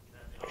case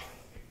that the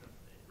Autonomy picked up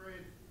in the 8th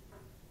grade,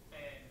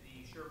 and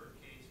the Sherbert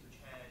case, which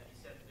had the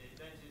Seventh-day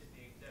Adventists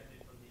being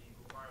exempted from the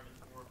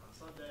requirements to work on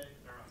Sunday,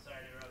 or on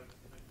Saturday, rather,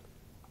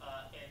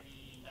 and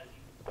the, as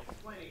you were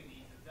explaining,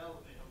 the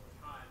development over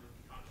time of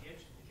the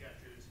conscientious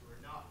objectors who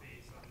are not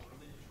based on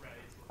religious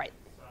rights, but right.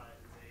 decide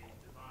as a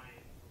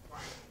divine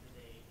requirement that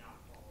they not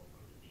follow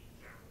from the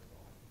general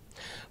law.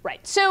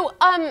 Right. So,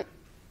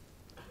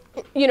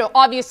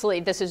 obviously,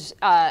 this is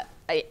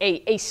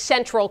a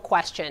central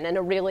question and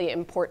a really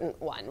important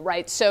one,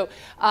 right? So,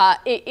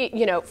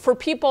 for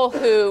people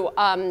who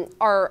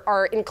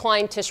are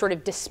inclined to sort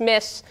of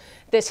dismiss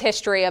this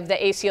history of the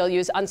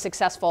ACLU's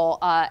unsuccessful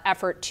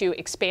effort to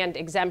expand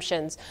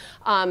exemptions,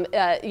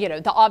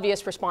 the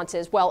obvious response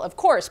is, well, of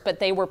course, but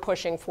they were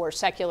pushing for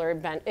secular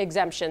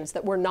exemptions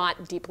that were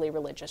not deeply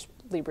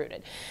religiously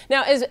rooted.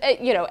 Now,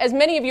 as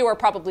many of you are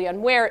probably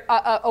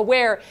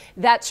aware,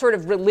 that sort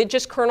of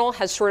religious kernel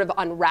has sort of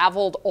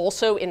unraveled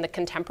also in the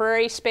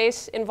contemporary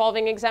space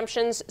involving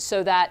exemptions,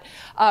 so that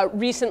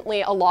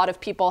recently a lot of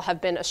people have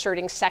been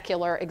asserting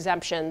secular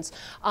exemptions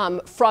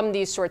from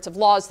these sorts of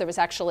laws. There was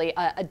actually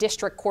a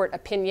district court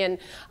opinion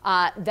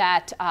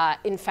that,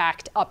 in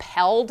fact,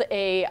 upheld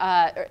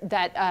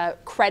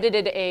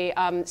credited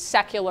a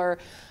secular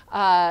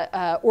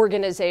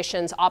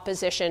organizations'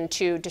 opposition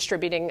to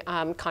distributing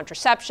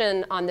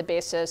contraception on the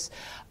basis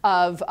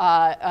of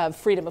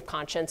freedom of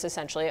conscience,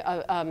 essentially,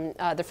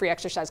 the Free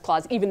Exercise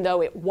Clause, even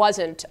though it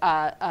wasn't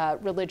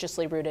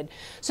religiously rooted.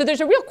 So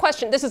there's a real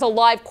question. This is a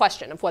live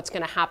question of what's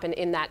going to happen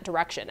in that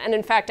direction. And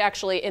in fact,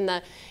 actually, in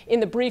the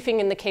briefing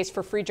in the case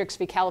for Friedrichs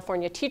v.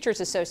 California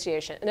Teachers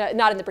Association,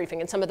 not in the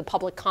briefing, in some of the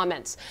public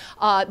comments,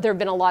 there have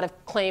been a lot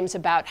of claims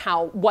about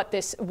how what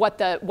the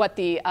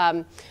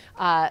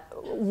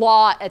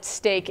law at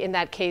stake in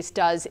that case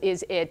does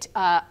is it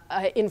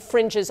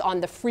infringes on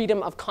the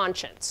freedom of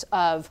conscience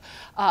of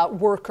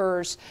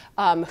workers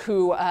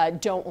who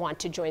don't want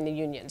to join the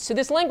union. So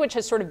this language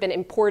has sort of been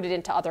imported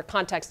into other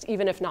contexts,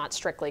 even if not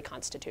strictly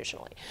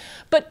constitutionally.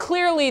 But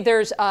clearly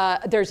there's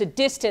a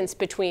distance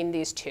between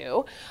these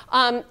two.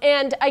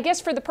 And I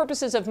guess for the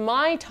purposes of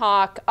my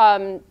talk,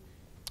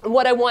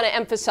 what I want to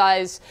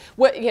emphasize,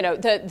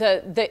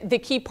 the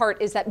key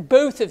part is that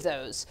both of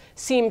those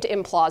seemed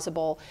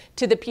implausible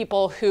to the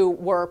people who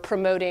were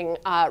promoting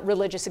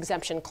religious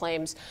exemption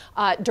claims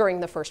during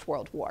the First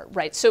World War,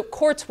 right? So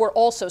courts were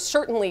also,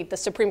 certainly the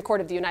Supreme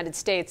Court of the United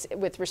States,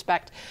 with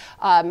respect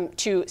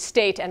to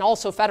state and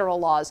also federal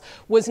laws,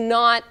 was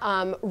not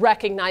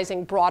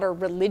recognizing broader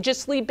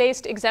religiously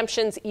based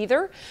exemptions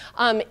either,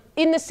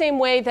 in the same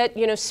way that,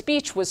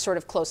 speech was sort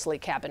of closely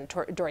cabined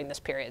during this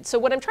period. So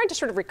what I'm trying to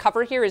sort of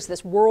recover here is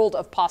this world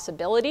of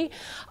possibility,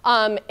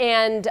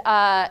 and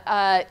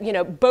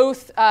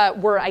both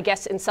were, I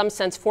guess, in some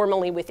sense,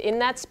 formally within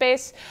that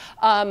space,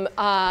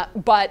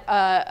 but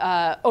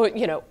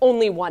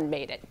only one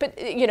made it. But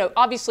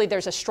obviously,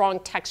 there's a strong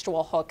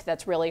textual hook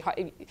that's really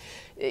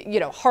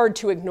hard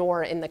to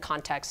ignore in the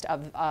context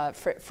of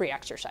free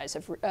exercise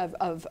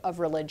of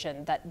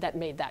religion that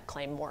made that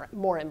claim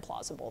more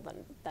implausible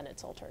than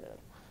its alternative.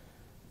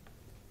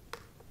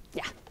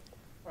 Yeah.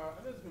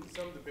 There's been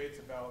some debates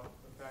about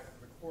the fact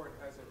that the court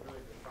hasn't really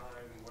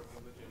defined what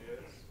religion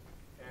is,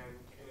 and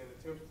in an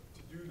attempt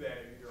to do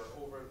that, either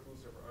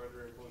over-inclusive or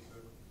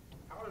under-inclusive,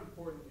 how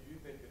important do you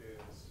think it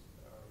is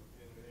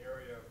in the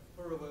area of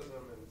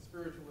pluralism and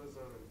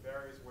spiritualism and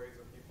various ways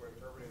of people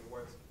interpreting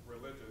what's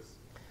religious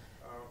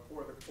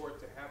for the court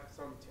to have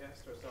some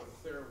test or some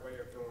clear way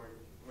of doing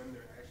when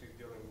they're actually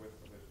dealing with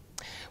religion?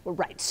 Well,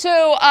 right.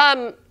 So,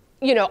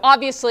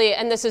 obviously,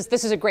 and this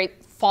is a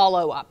great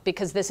follow-up,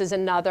 because this is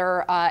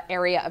another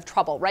area of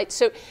trouble, right?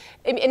 So,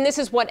 and this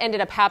is what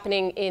ended up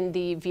happening in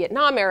the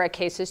Vietnam era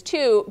cases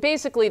too.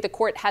 Basically, the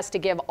court has to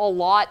give a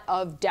lot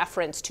of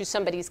deference to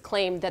somebody's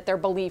claim that their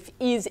belief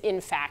is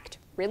in fact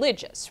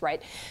religious,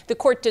 right? The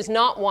court does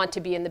not want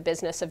to be in the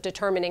business of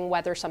determining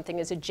whether something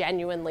is a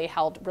genuinely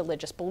held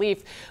religious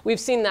belief. We've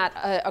seen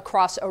that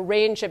across a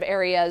range of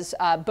areas,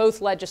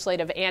 both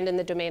legislative and in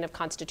the domain of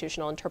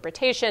constitutional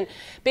interpretation.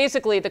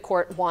 Basically, the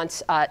court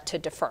wants to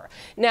defer.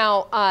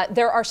 Now,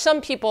 there are some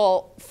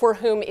people for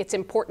whom it's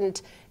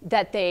important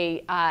that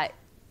they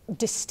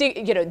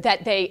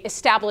that they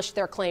establish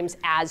their claims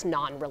as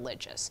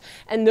non-religious.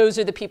 And those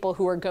are the people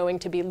who are going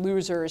to be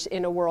losers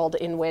in a world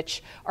in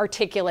which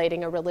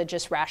articulating a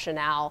religious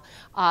rationale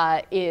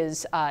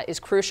is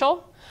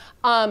crucial.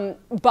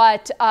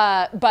 But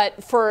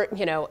for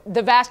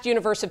the vast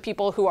universe of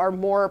people who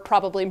are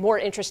probably more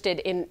interested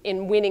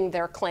in winning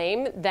their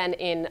claim than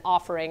in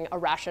offering a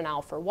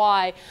rationale for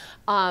why,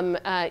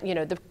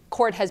 the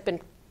court has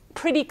been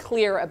pretty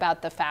clear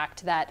about the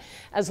fact that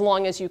as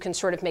long as you can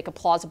sort of make a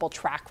plausible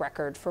track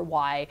record for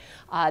why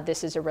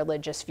this is a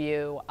religious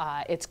view,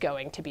 it's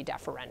going to be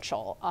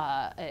deferential.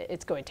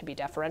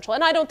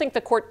 And I don't think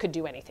the court could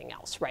do anything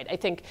else, right? I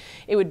think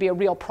it would be a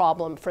real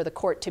problem for the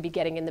court to be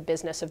getting in the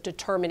business of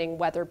determining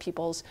whether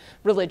people's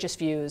religious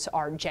views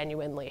are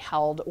genuinely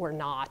held or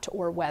not,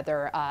 or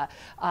whether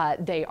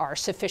they are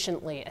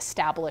sufficiently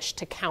established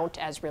to count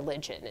as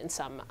religion in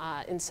some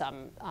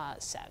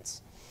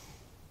sense.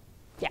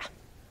 Yeah.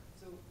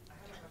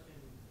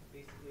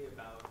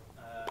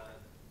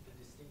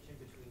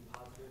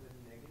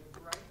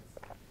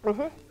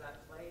 Mm-hmm. Does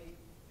that play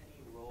any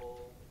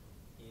role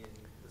in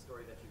the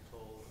story that you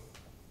told?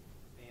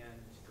 And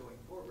going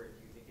forward,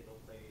 do you think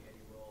it'll play any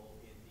role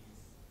in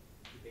these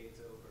debates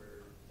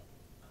over,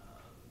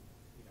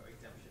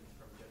 exemptions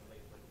from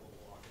generally applicable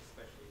laws,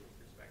 especially with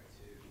respect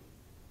to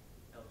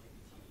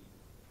LGBT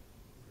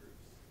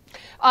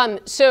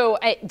groups? So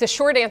the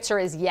short answer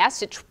is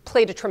yes, it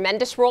played a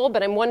tremendous role,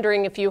 but I'm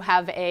wondering if you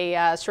have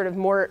a sort of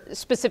more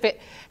specific,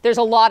 there's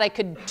a lot I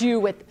could do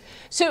with,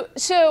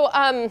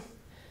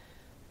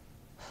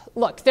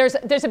 look, there's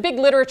a big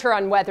literature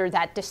on whether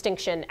that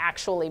distinction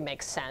actually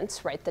makes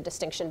sense, right? The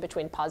distinction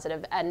between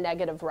positive and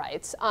negative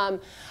rights.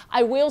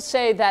 I will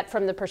say that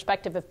from the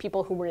perspective of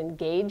people who were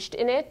engaged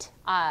in it,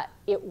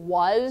 it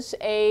was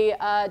a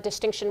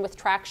distinction with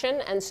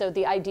traction. And so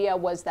the idea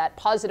was that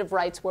positive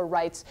rights were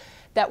rights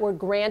that were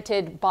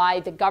granted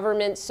by the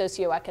government.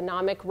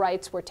 Socioeconomic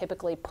rights were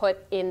typically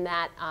put in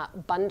that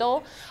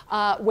bundle,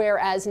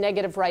 whereas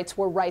negative rights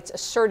were rights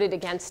asserted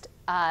against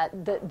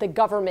the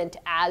government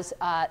as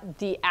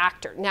the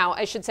actor. Now,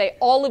 I should say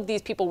all of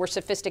these people were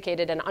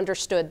sophisticated and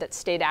understood that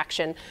state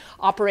action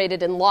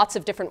operated in lots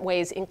of different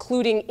ways,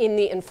 including in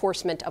the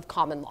enforcement of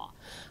common law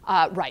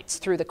rights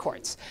through the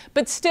courts.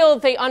 But still,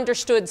 they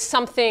understood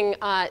something,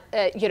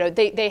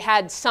 they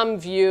had some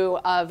view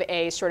of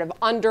a sort of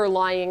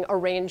underlying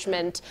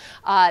arrangement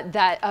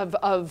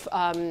of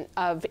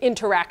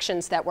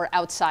interactions that were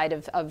outside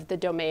of the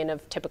domain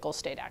of typical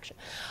state action.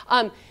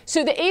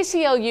 So the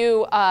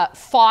ACLU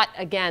fought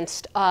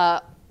against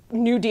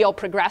New Deal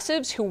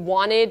progressives who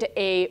wanted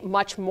a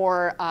much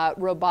more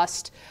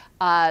robust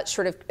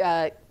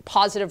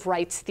positive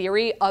rights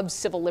theory of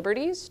civil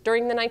liberties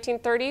during the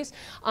 1930s,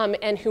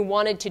 and who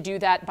wanted to do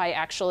that by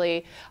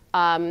actually,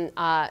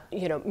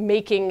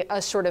 making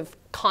a sort of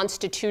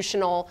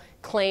constitutional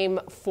claim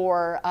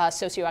for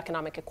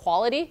socioeconomic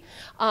equality.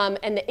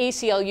 And the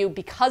ACLU,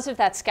 because of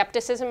that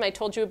skepticism I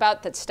told you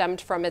about that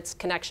stemmed from its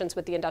connections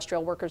with the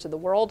industrial workers of the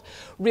world,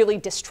 really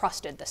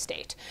distrusted the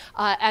state.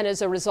 And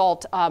as a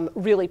result,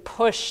 really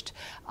pushed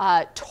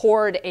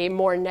toward a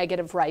more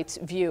negative rights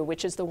view,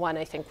 which is the one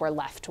I think we're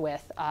left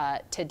with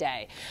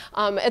today.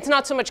 It's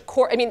not so much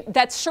core, I mean,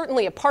 that's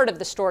certainly a part of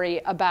the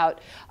story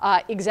about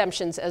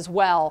exemptions as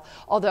well,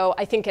 although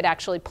I think it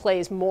actually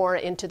plays more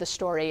into the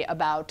story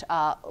about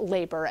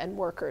labor and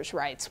workers'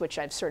 rights, which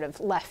I've sort of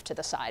left to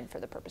the side for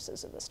the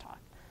purposes of this talk.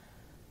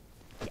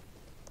 To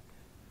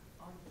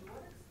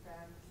what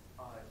extent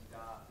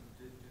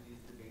do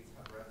these debates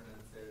have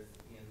resonances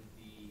in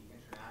the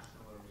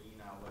international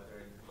arena,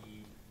 whether it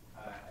be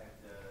at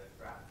the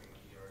drafting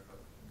of the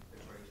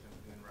Declaration of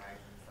Human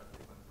Rights and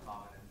subsequent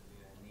covenants of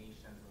the United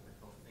Nations or the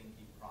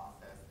Helsinki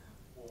process,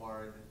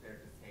 or is it fair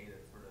to say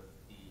that sort of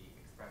the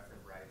expressive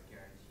rights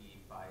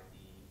guaranteed by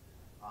the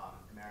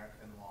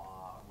American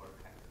law were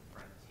kind of the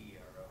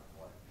frontier of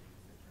what these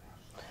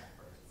international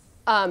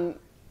efforts?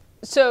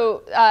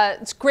 So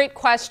it's a great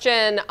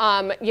question.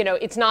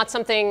 It's not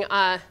something.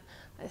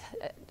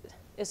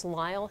 Is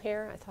Lyle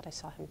here? I thought I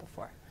saw him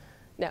before.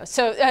 No.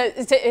 So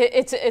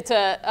it's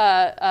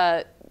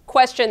a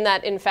question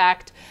that, in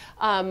fact,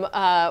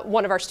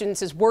 one of our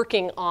students is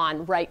working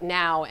on right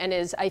now, and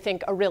is, I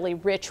think, a really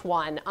rich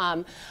one.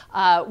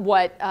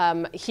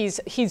 What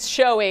he's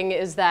showing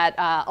is that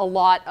a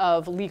lot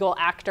of legal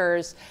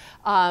actors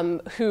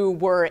who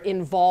were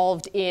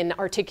involved in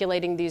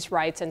articulating these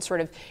rights and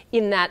sort of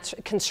in that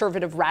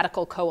conservative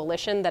radical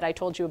coalition that I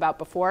told you about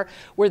before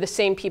were the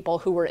same people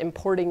who were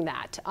importing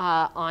that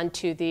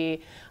onto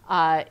the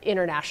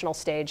international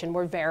stage and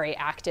were very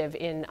active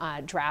in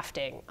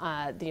drafting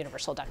the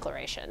Universal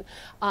Declaration.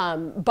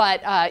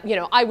 But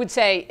I would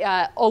say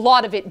a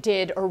lot of it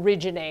did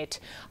originate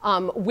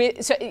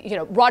with,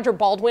 Roger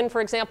Baldwin, for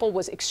example,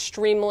 was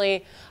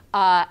extremely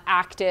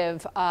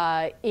active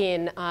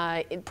in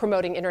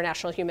promoting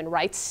international human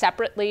rights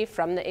separately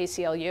from the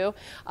ACLU,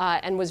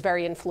 and was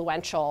very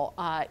influential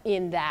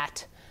in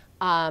that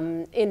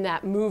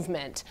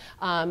movement.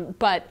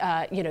 But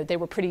they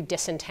were pretty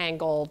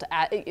disentangled.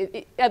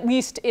 At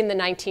least in the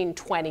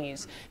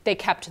 1920s, they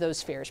kept those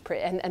spheres,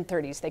 and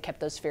 30s, they kept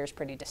those spheres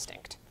pretty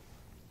distinct.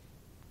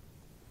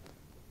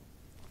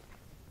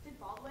 Did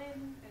Baldwin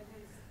and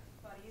his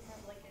buddies have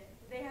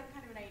did they have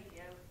kind of an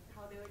idea of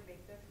how they would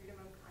make the freedom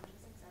of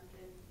conscience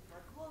exemption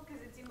workable?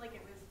 Because it seemed like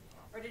it was,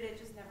 or did it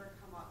just never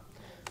come up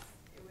because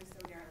it was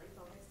so narrowly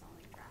focused on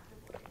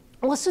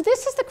draftability? Well, so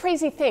this is the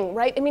crazy thing,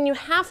 right? I mean, you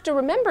have to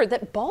remember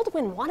that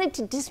Baldwin wanted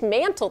to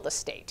dismantle the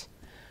state,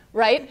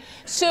 right?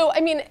 So, I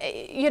mean,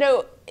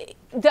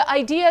 the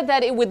idea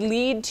that it would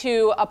lead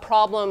to a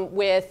problem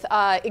with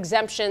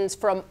exemptions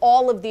from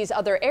all of these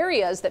other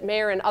areas that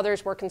Mayer and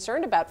others were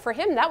concerned about, for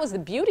him, that was the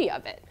beauty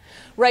of it,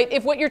 right?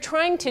 If what you're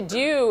trying to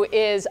do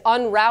is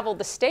unravel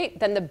the state,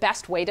 then the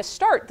best way to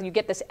start, you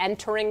get this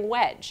entering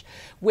wedge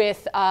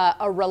with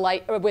a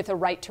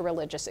right to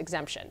religious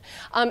exemption.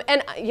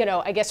 And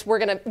I guess we're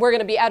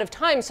gonna be out of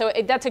time, so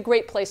that's a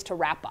great place to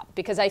wrap up,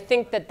 because I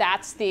think that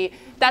that's the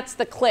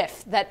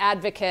cliff that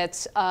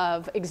advocates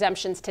of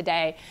exemptions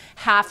today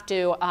have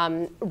to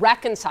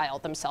reconcile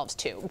themselves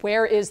to.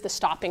 Where is the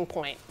stopping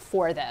point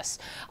for this?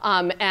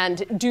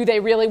 And do they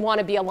really want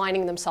to be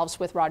aligning themselves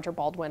with Roger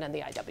Baldwin and the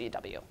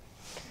IWW?